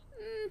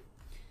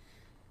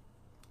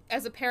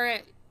 as a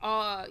parent,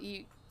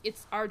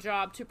 it's our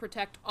job to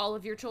protect all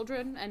of your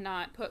children and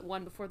not put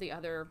one before the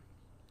other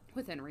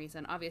within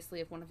reason.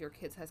 Obviously, if one of your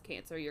kids has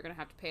cancer, you're going to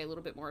have to pay a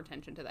little bit more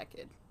attention to that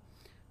kid.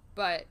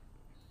 But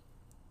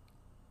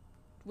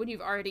when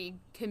you've already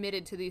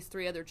committed to these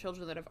 3 other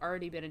children that have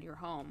already been in your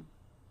home,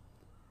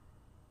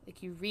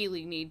 like, you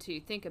really need to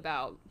think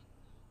about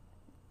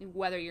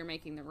whether you're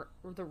making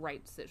the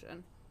right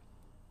decision.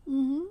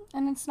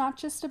 And it's not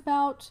just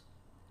about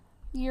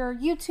your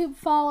YouTube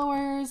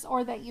followers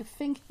or that you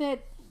think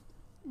that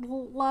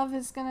love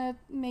is gonna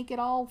make it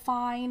all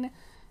fine.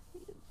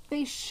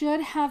 They should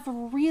have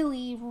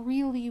really,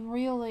 really,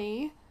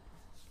 really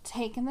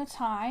taken the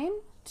time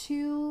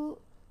to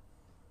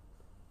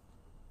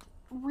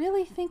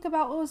really think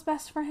about what was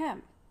best for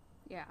him.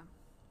 Yeah.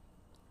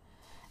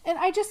 And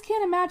I just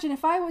can't imagine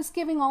if I was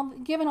given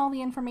all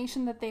the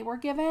information that they were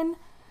given.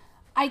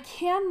 I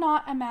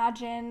cannot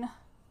imagine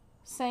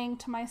saying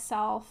to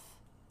myself,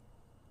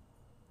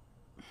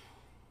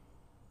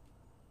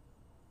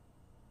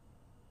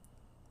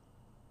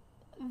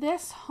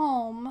 this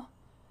home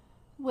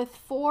with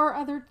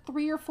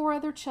 3 or 4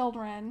 other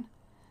children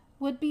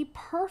would be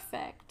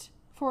perfect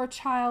for a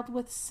child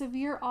with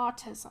severe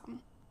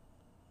autism.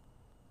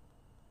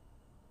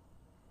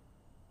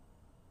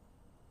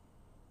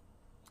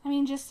 I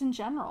mean, just in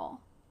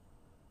general.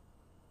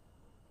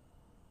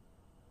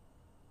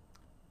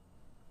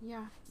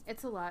 Yeah,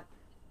 it's a lot.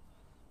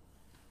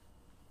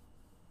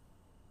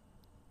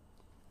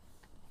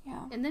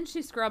 Yeah. And then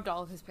she scrubbed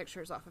all of his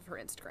pictures off of her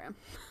Instagram.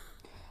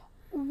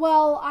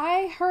 Well,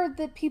 I heard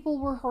that people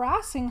were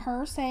harassing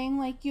her, saying,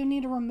 like, you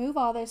need to remove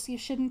all this. You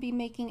shouldn't be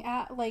making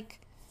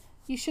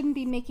you shouldn't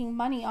be making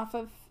money off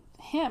of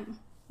him.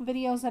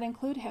 Videos that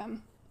include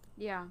him.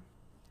 Yeah.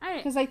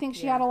 Because I think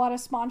she had a lot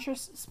of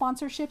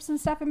sponsorships and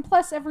stuff. And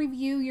plus, every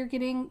view you're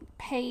getting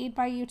paid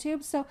by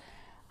YouTube. So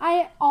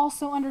I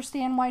also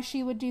understand why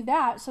she would do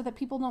that, so that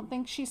people don't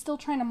think she's still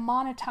trying to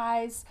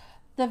monetize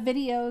the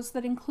videos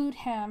that include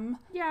him.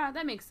 Yeah,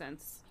 that makes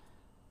sense.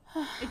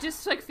 It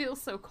just, like, feels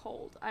so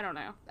cold. I don't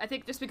know. I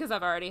think just because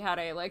I've already had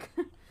a, like,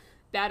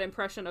 bad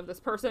impression of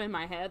this person in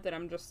my head that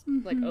I'm just,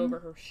 like, over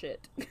her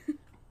shit.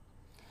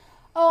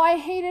 Oh, I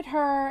hated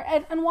her.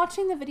 And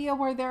watching the video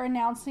where they're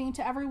announcing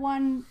to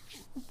everyone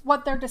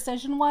what their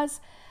decision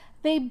was,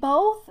 they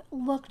both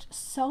looked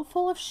so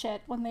full of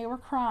shit when they were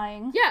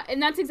crying. Yeah,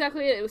 and that's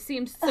exactly it. It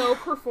seemed so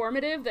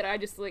performative that I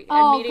just, like,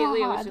 immediately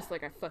God. was just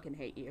like, I fucking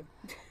hate you.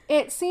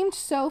 It seemed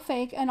so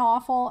fake and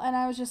awful, and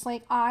I was just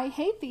like, I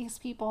hate these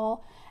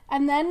people.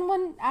 And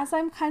then as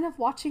I'm kind of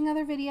watching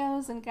other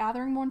videos and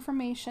gathering more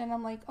information,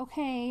 I'm like,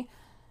 okay,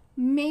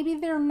 maybe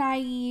they're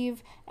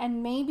naive,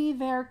 and maybe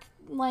they're,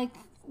 like,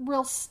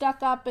 real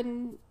stuck up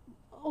and,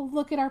 oh,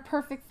 look at our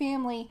perfect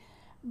family,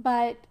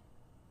 but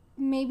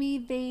maybe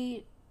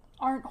they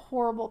aren't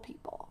horrible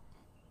people.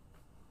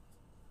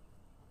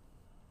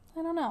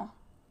 I don't know.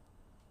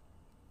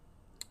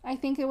 I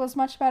think it was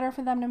much better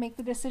for them to make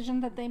the decision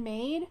that they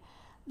made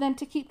than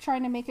to keep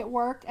trying to make it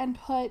work and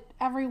put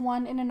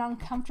everyone in an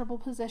uncomfortable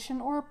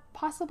position or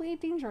possibly a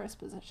dangerous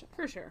position.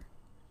 For sure.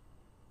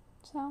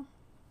 So,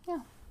 yeah.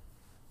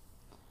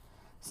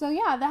 So,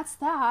 yeah, that's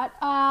that.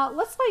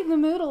 Let's lighten the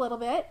mood a little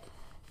bit.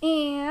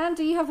 And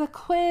do you have a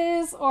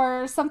quiz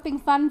or something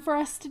fun for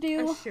us to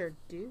do? I sure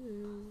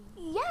do.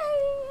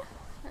 Yay!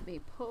 Let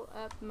me pull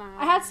up my...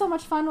 I had so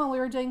much fun when we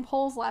were doing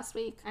polls last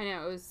week. I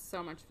know, it was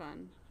so much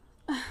fun.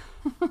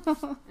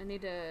 I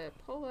need to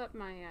pull up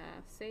my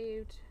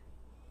saved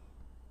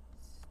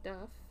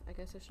stuff. I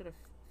guess I should have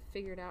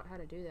figured out how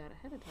to do that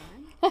ahead of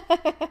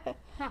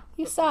time.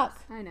 You suck.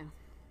 I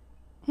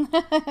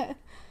know.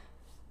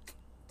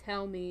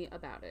 Tell me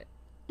about it.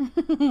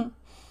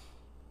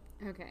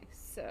 Okay,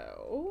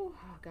 so...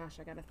 Oh gosh,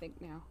 I gotta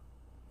think now.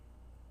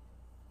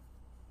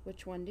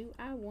 Which one do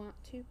I want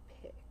to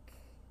pick?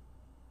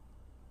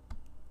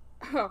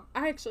 Oh,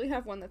 I actually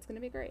have one that's gonna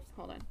be great.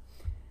 Hold on.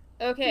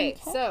 Okay,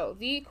 so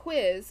the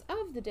quiz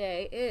of the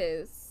day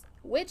is: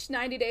 which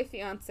 90-day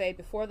fiancé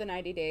before the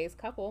 90 days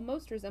couple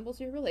most resembles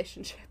your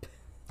relationship?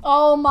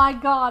 Oh my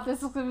god,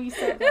 this is gonna be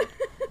so good.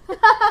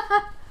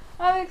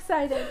 I'm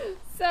excited.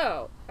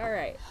 So,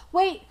 alright.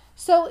 Wait,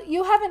 So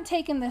you haven't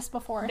taken this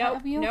before, Nope,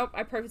 have you? nope.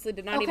 I purposely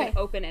did not even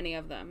open any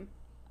of them.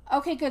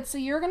 Okay, good. So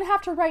you're going to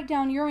have to write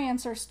down your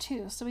answers,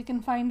 too, so we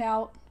can find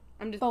out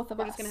both of us.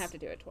 We're just going to have to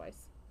do it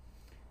twice.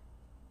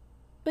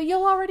 But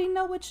you'll already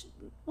know which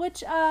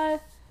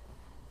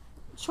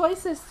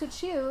choices to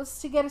choose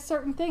to get a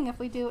certain thing if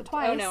we do it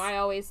twice. Oh, no, I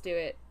always do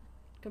it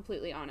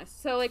completely honest.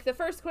 So, like, the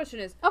first question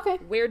is,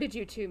 where did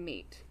you two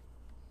meet?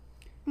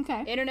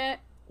 Okay.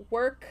 Internet,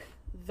 work,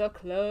 the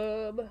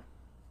club,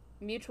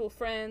 mutual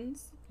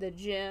friends, the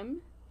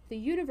gym, the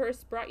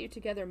universe brought you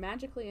together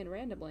magically and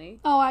randomly.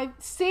 Oh, I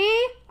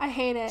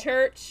hate it.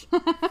 Church,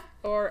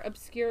 or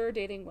obscure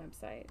dating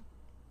website.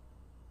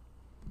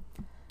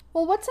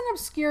 Well, what's an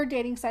obscure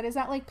dating site? Is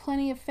that like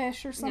Plenty of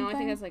Fish or something? No, I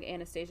think that's like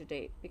Anastasia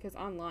Date, because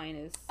online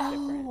is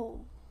different.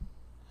 Oh.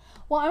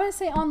 Well, I'm going to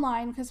say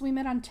online because we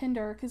met on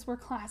Tinder because we're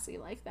classy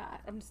like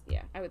that.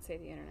 I would say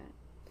the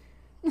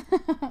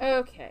internet.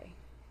 Okay.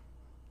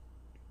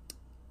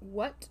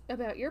 What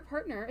about your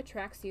partner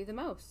attracts you the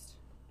most?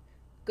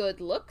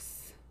 Good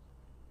looks.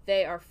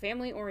 They are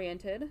family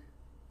oriented.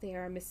 They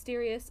are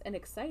mysterious and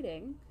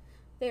exciting.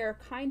 They are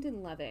kind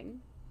and loving.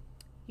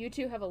 You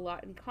two have a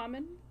lot in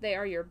common. They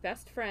are your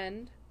best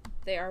friend.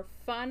 They are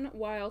fun,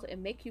 wild,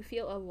 and make you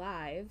feel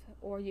alive.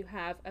 Or you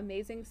have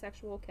amazing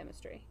sexual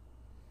chemistry.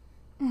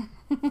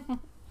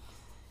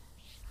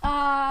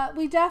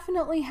 We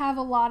definitely have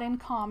a lot in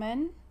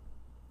common.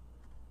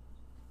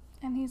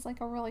 And he's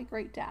like a really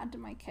great dad to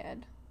my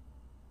kid.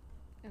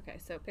 Okay,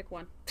 so pick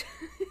one.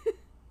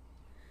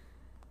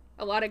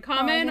 A lot in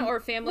common or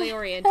family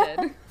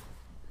oriented?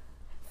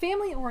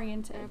 Family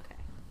oriented.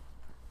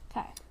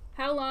 Okay.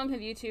 How long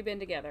have you two been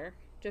together?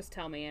 Just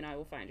tell me and I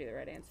will find you the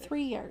right answer.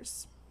 3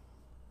 years.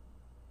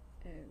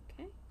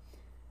 Okay.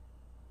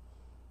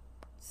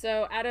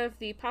 So out of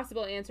the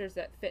possible answers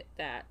that fit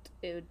that,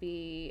 it would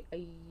be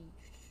a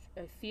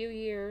few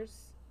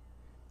years,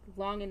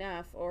 long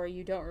enough, or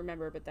you don't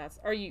remember, but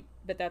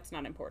that's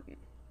not important.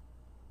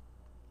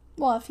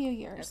 Well, a few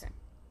years. Okay.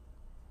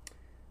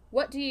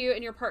 What do you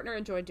and your partner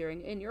enjoy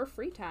doing in your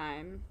free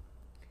time?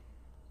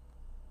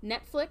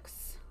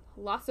 Netflix,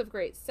 lots of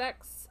great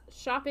sex,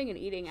 shopping and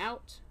eating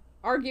out,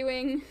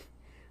 arguing,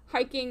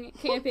 hiking,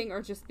 camping,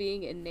 or just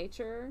being in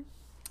nature,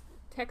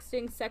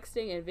 texting,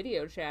 sexting, and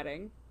video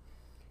chatting,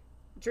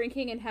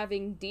 drinking and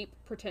having deep,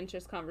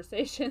 pretentious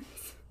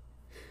conversations,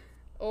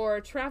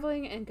 or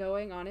traveling and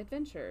going on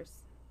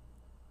adventures.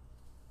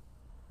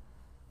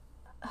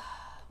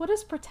 What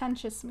does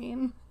pretentious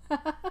mean?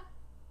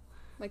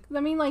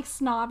 Like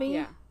snobby?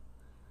 Yeah.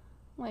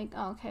 Like,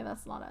 oh, okay,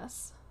 that's not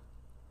us.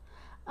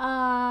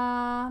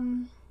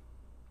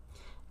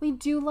 We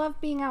do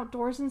love being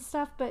outdoors and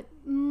stuff, but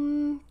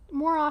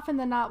more often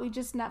than not, we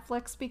just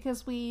Netflix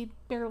because we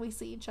barely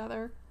see each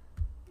other.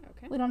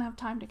 Okay. We don't have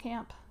time to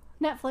camp.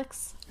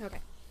 Netflix.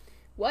 Okay.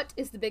 What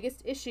is the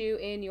biggest issue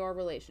in your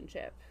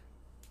relationship?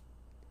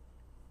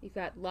 You've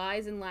got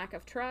lies and lack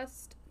of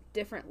trust,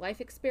 different life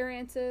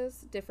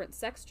experiences, different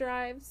sex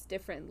drives,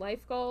 different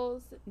life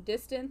goals,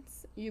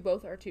 distance, you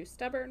both are too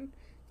stubborn,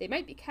 they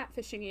might be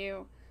catfishing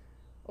you,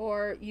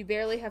 or you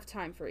barely have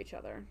time for each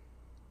other.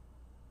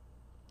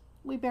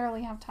 We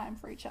barely have time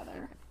for each other.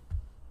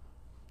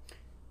 Okay.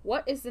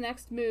 What is the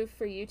next move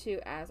for you two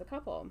as a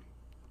couple?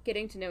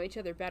 Getting to know each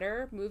other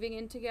better, moving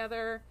in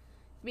together,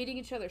 meeting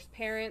each other's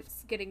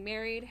parents, getting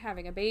married,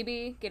 having a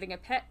baby, getting a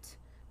pet,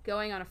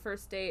 going on a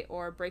first date,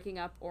 or breaking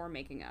up or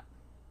making up.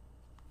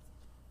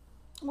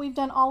 We've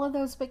done all of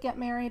those but get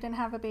married and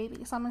have a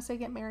baby. So I'm going to say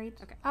get married.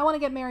 Okay. I want to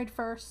get married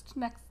first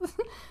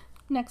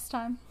next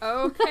time.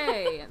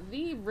 Okay.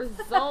 The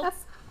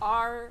results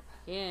are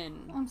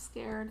in. I'm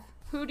scared.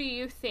 Who do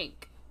you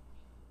think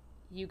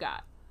you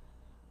got?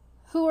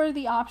 Who are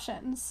the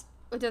options?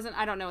 I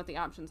don't know what the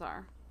options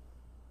are.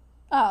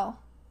 Oh.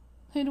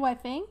 Who do I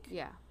think?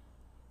 Yeah.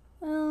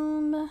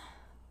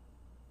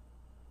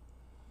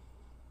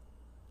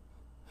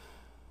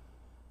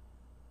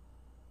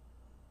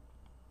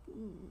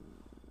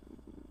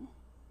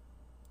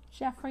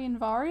 Jeffrey and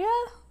Varia?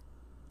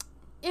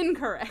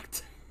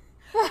 Incorrect.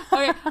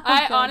 Okay,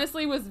 I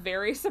honestly was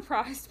very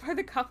surprised by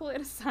the couple it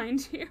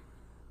assigned you.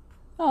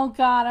 Oh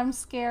God, I'm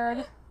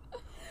scared.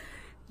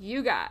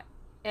 You got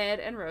Ed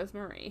and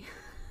Rosemary.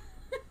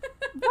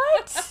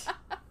 What?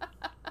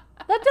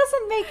 That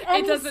doesn't make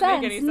any sense. It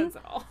doesn't make any sense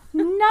at all.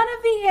 None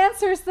of the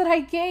answers that I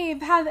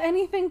gave have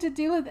anything to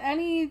do with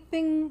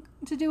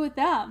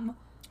them.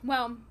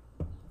 Well,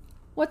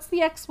 what's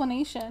the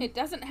explanation? It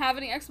doesn't have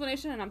any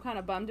explanation, and I'm kind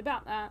of bummed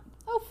about that.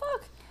 Oh,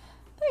 fuck.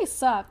 They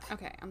suck.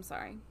 Okay, I'm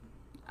sorry.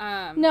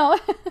 No,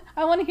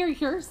 I want to hear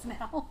yours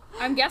now.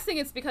 I'm guessing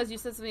it's because you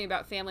said something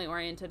about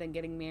family-oriented and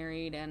getting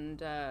married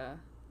and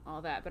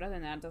all that, but other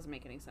than that, it doesn't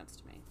make any sense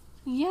to me.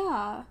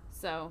 Yeah.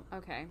 So,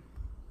 okay.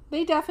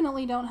 They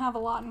definitely don't have a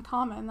lot in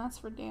common, that's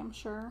for damn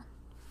sure.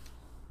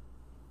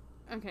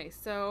 Okay,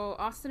 so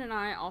Austin and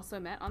I also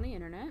met on the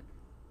internet.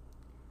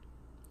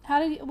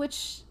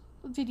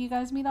 Did you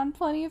guys meet on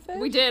Plenty of Fish?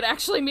 We did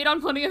actually meet on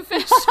Plenty of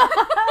Fish.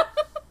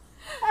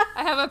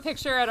 I have a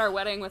picture at our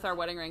wedding with our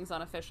wedding rings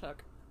on a fish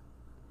hook.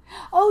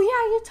 Oh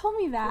yeah, you told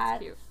me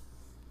that. It's cute.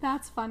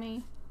 That's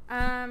funny.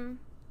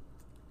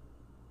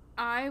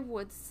 I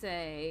would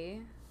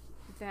say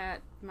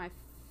that my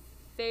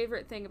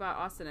favorite thing about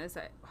Austin is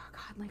that, oh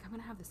God, like, I'm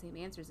gonna have the same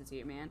answers as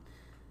you, man.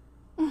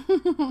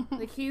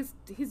 Like, he's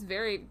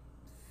very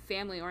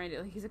family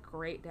oriented. Like, he's a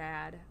great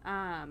dad.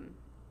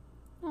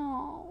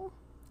 Oh,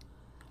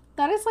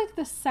 that is like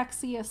the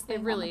sexiest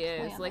thing. It really on the is.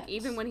 planet. Like,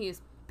 even when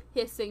he's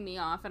pissing me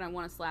off and I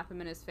want to slap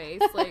him in his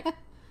face, like,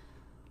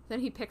 then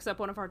he picks up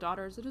one of our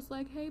daughters and is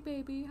like, "Hey,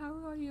 baby, how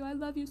are you? I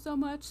love you so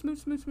much. Smooch,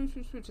 smooch, smooch,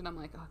 smooch, smooch." And I'm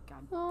like, "Oh,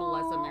 God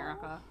bless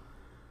America."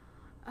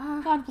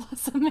 God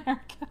bless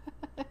America.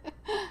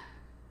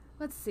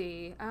 Let's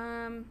see.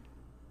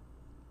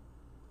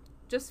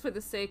 Just for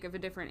the sake of a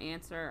different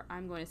answer,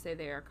 I'm going to say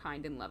they are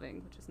kind and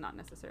loving, which is not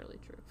necessarily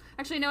true.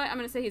 Actually, you know what? I'm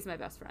going to say he's my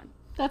best friend.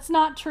 That's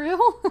not true.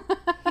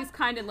 He's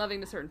kind and loving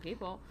to certain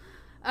people.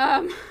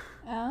 Oh.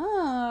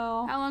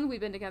 How long have we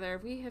been together?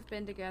 We have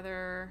been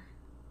together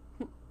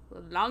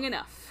long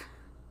enough.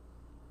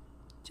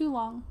 Too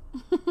long.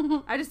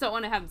 I just don't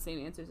want to have the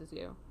same answers as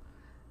you.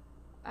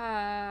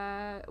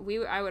 I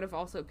would have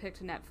also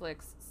picked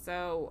Netflix,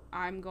 so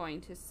I'm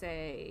going to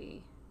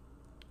say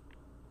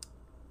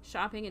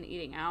shopping and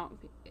eating out.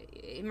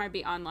 It might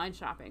be online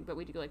shopping, but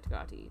we do like to go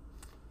out to eat.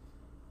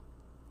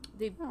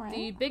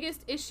 The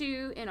biggest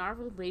issue in our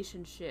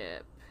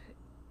relationship,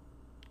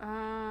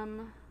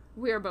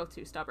 we are both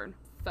too stubborn.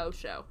 Faux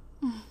show.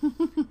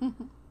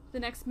 The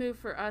next move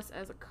for us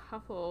as a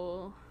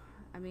couple,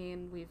 I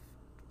mean, we've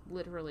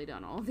literally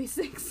done all of these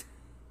things.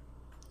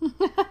 You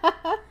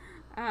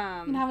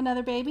can have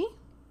another baby?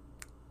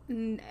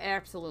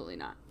 Absolutely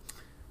not.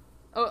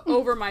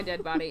 Over my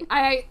dead body.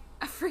 I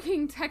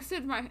freaking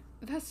texted my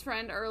best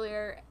friend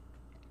earlier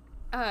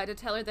to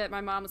tell her that my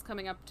mom was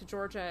coming up to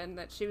Georgia and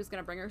that she was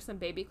going to bring her some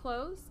baby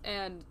clothes.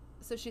 And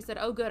so she said,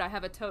 "Oh, good, I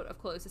have a tote of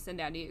clothes to send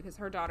down to you," because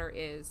her daughter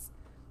is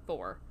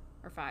 4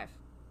 or 5.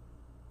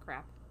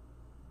 Crap.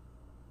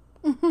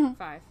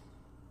 5.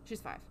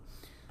 She's 5.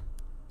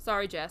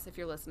 Sorry, Jess, if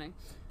you're listening.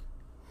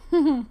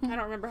 I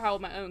don't remember how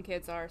old my own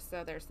kids are,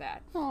 so there's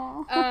that.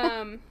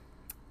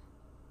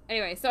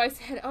 Anyway, so I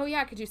said, "Oh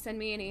yeah, could you send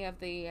me any of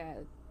the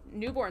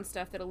newborn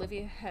stuff that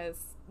Olivia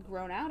has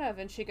grown out of?"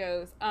 And she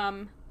goes,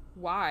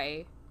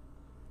 "Why?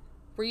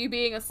 Were you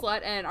being a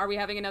slut and are we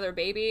having another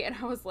baby?" And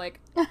I was like,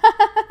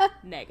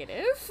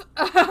 negative.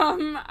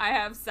 I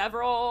have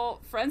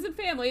several friends and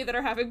family that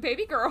are having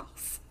baby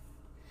girls.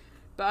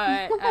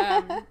 But,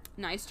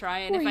 nice try.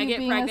 And if I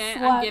get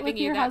pregnant, I'm giving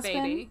you that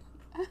baby.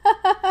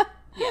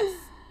 Yes.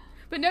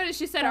 But notice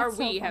she said, "Are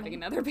we having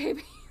another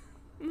baby?"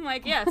 I'm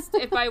like, yes.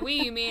 If by we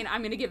you mean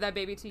I'm going to give that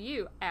baby to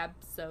you,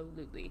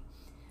 absolutely.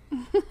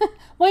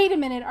 Wait a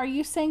minute. Are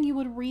you saying you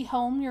would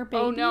rehome your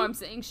baby? Oh, no. I'm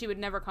saying she would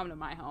never come to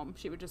my home.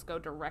 She would just go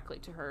directly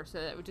to her. So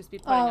it would just be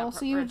putting up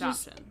for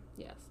adoption.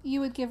 Yes. You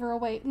would give her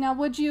away. Now,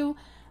 would you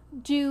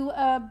do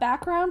a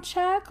background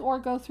check or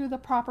go through the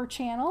proper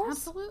channels?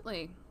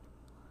 Absolutely.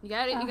 You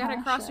got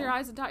to cross your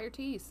I's and dot your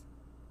T's.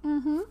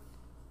 Mm-hmm.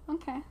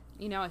 Okay.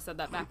 You know I said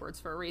that backwards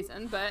for a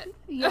reason, but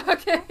yeah.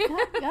 Okay.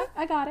 Yeah,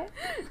 I got it.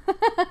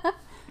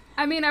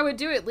 I mean, I would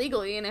do it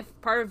legally, and if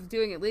part of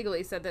doing it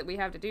legally said that we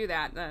have to do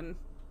that, then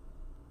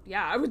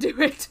yeah, I would do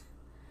it.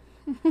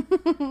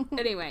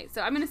 Anyway,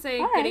 so I'm going to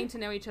say getting to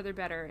know each other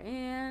better,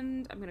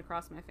 and I'm going to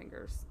cross my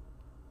fingers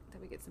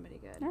that we get somebody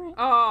good. All right.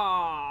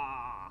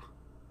 Aww.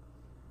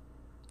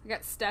 I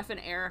got Steph and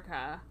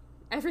Erica.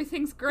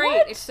 Everything's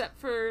great except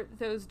for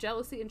those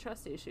jealousy and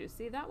trust issues.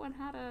 See, that one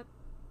had a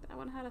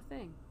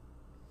thing.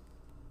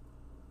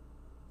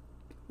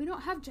 We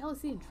don't have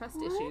jealousy and trust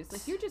issues.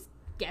 Like, you're just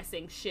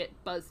guessing shit,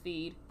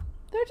 BuzzFeed.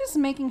 They're just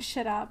making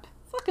shit up.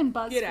 Fucking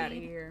BuzzFeed. Get out of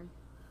here.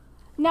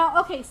 Now,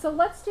 okay, so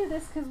let's do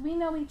this because we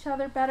know each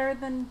other better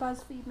than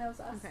BuzzFeed knows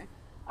us. Okay.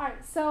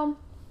 Alright, so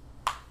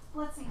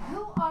let's see.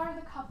 Who are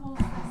the couples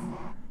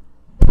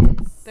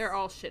They're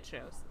all shit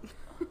shows.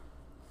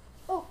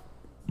 Oh,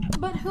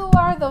 but who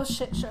are those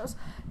shit shows?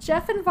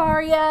 Jeff and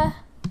Varya.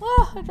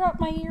 Oh, I dropped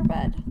my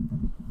earbud.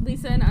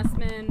 Lisa and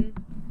Usman.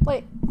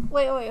 Wait,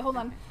 hold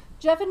on.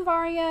 Jeff and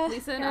Varya.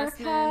 Lisa and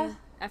Erica.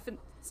 Usman.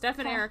 Steph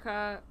and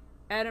Erica.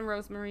 Ed and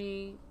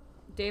Rosemary.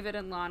 David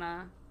and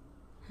Lana.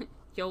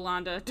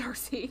 Yolanda,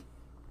 Darcy.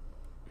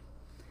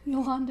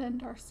 Yolanda and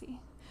Darcy.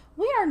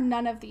 We are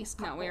none of these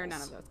couples. No, we are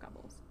none of those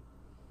couples.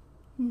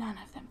 None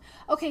of them.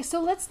 Okay,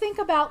 so let's think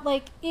about,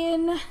 like,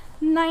 in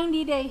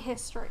 90-day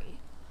history.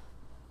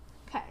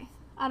 Okay.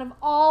 Out of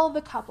all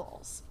the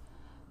couples,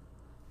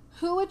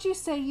 who would you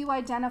say you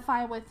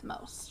identify with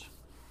most?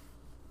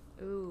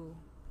 Ooh,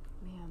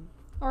 man.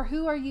 Or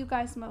who are you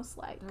guys most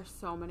like? There's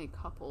so many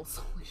couples.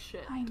 Holy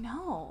shit. I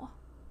know.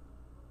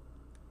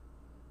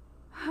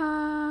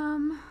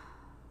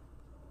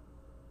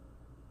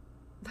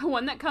 The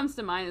one that comes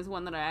to mind is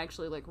one that I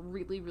actually, like,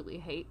 really, really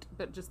hate.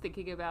 But just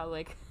thinking about,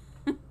 like,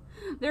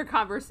 their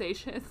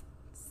conversations.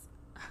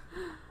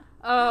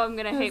 Oh, I'm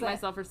going to hate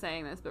myself for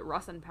saying this, but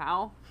Russ and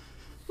Powell.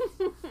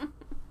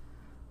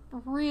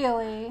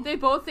 Really? They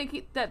both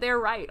think that they're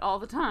right all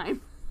the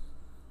time.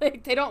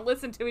 They don't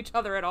listen to each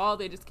other at all.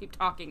 They just keep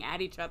talking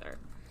at each other.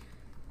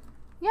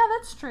 Yeah,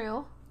 that's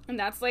true. And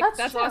that's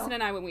Austin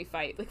and I when we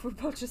fight. Like, we're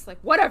both just like,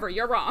 whatever,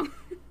 you're wrong.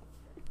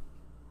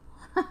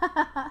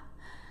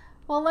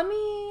 Well,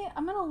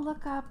 I'm going to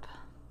look up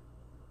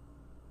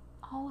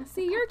all of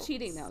See, you're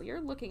cheating, though. You're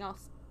looking all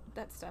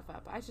that stuff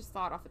up. I just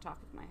thought off the top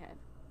of my head.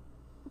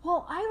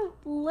 Well, I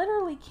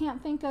literally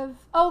can't think of...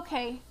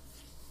 Okay.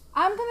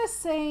 I'm going to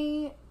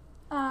say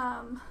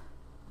Annie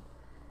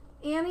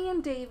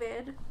and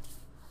David.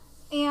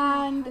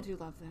 And... I do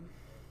love them.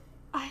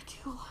 I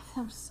do love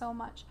them so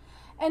much.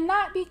 And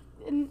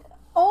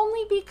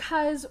only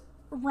because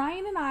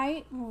Ryan and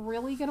I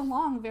really get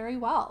along very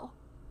well.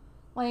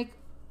 Like,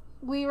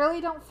 we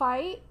really don't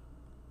fight.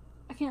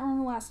 I can't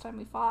remember the last time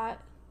we fought.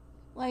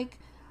 Like,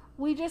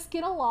 we just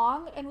get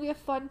along and we have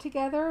fun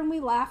together and we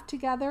laugh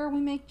together and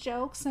we make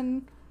jokes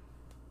and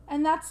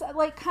that's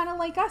like kind of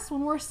like us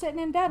when we're sitting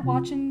in bed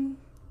watching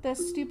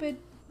this stupid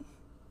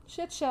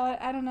shit show.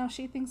 I don't know.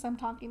 She thinks I'm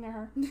talking to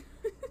her.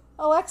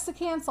 Alexa,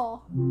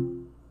 cancel.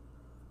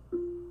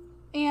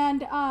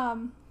 And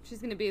she's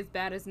gonna be as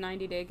bad as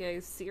 90 Day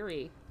Gay's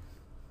Siri.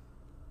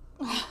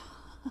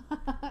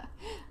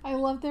 I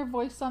love their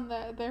voice on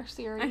their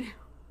Siri.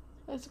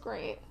 It's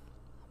great.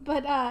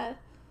 But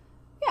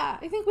yeah,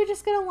 I think we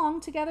just get along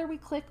together. We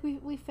click.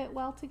 We fit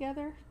well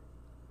together.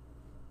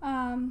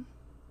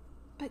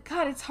 But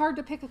God, it's hard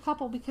to pick a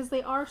couple because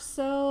they are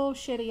so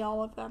shitty,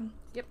 all of them.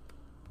 Yep.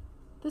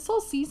 This whole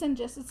season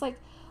it's like,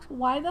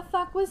 why the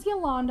fuck was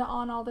Yolanda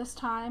on all this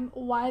time?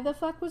 Why the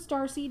fuck was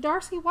Darcy?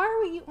 Darcy, why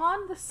were you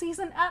on this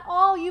season at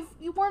all?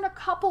 You weren't a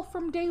couple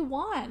from day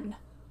one.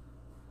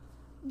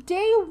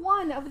 Day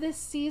one of this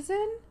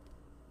season,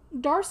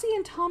 Darcy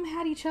and Tom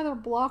had each other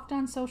blocked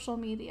on social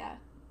media.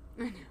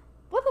 I know.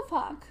 What the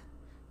fuck?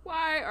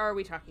 Why are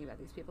we talking about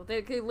these people?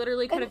 They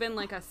literally could have been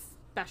like a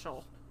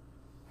special.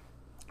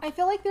 I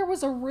feel like there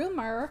was a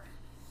rumor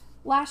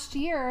last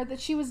year that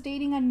she was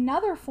dating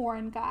another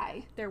foreign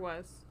guy. There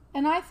was.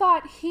 And I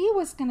thought he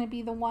was going to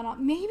be the one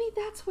on... Maybe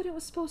that's what it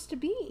was supposed to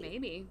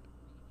be.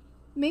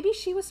 Maybe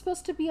she was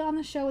supposed to be on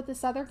the show with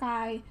this other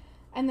guy,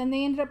 and then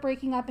they ended up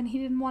breaking up and he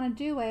didn't want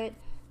to do it.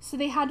 So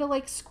they had to,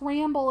 like,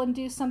 scramble and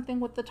do something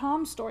with the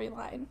Tom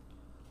storyline.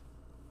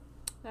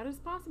 That is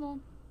possible.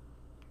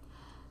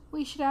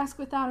 We should ask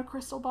without a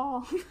crystal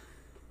ball.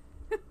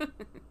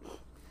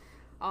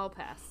 I'll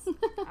pass.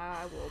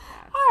 I will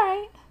pass. All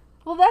right.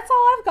 Well, that's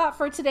all I've got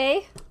for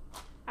today.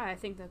 I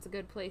think that's a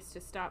good place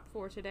to stop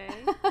for today.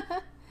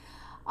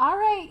 All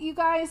right, you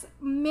guys,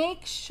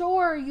 make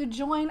sure you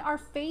join our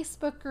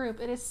Facebook group.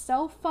 It is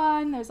so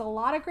fun. There's a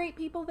lot of great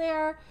people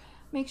there.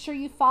 Make sure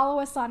you follow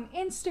us on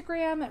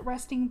Instagram at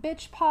Resting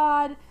Bitch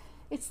Pod.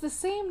 It's the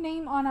same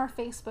name on our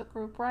Facebook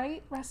group,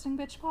 right? Resting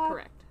Bitch Pod?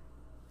 Correct.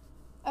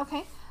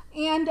 Okay.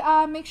 And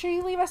make sure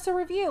you leave us a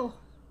review.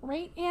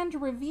 Rate and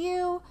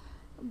review.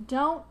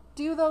 Don't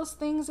do those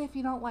things if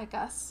you don't like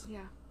us. Yeah.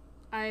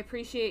 I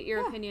appreciate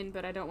your opinion,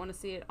 but I don't want to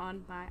see it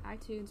on my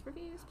iTunes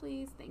reviews,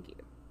 please. Thank you.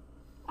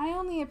 I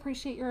only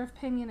appreciate your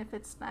opinion if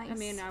it's nice. I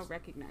mean, I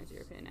recognize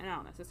your opinion, and I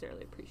don't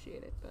necessarily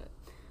appreciate it, but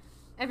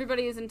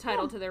everybody is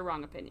entitled to their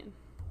wrong opinion.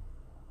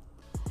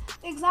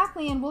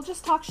 Exactly, and we'll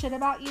just talk shit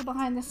about you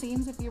behind the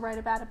scenes if you write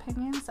a bad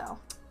opinion, so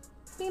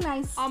be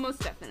nice.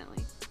 Almost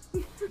definitely.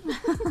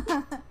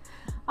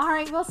 All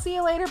right, we'll see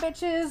you later,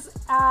 bitches.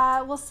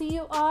 We'll see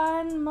you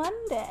on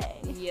Monday.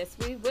 Yes,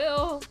 we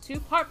will.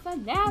 2-part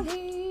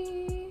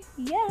finale.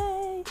 Yay.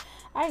 All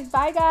right,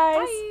 bye,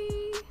 guys. Bye.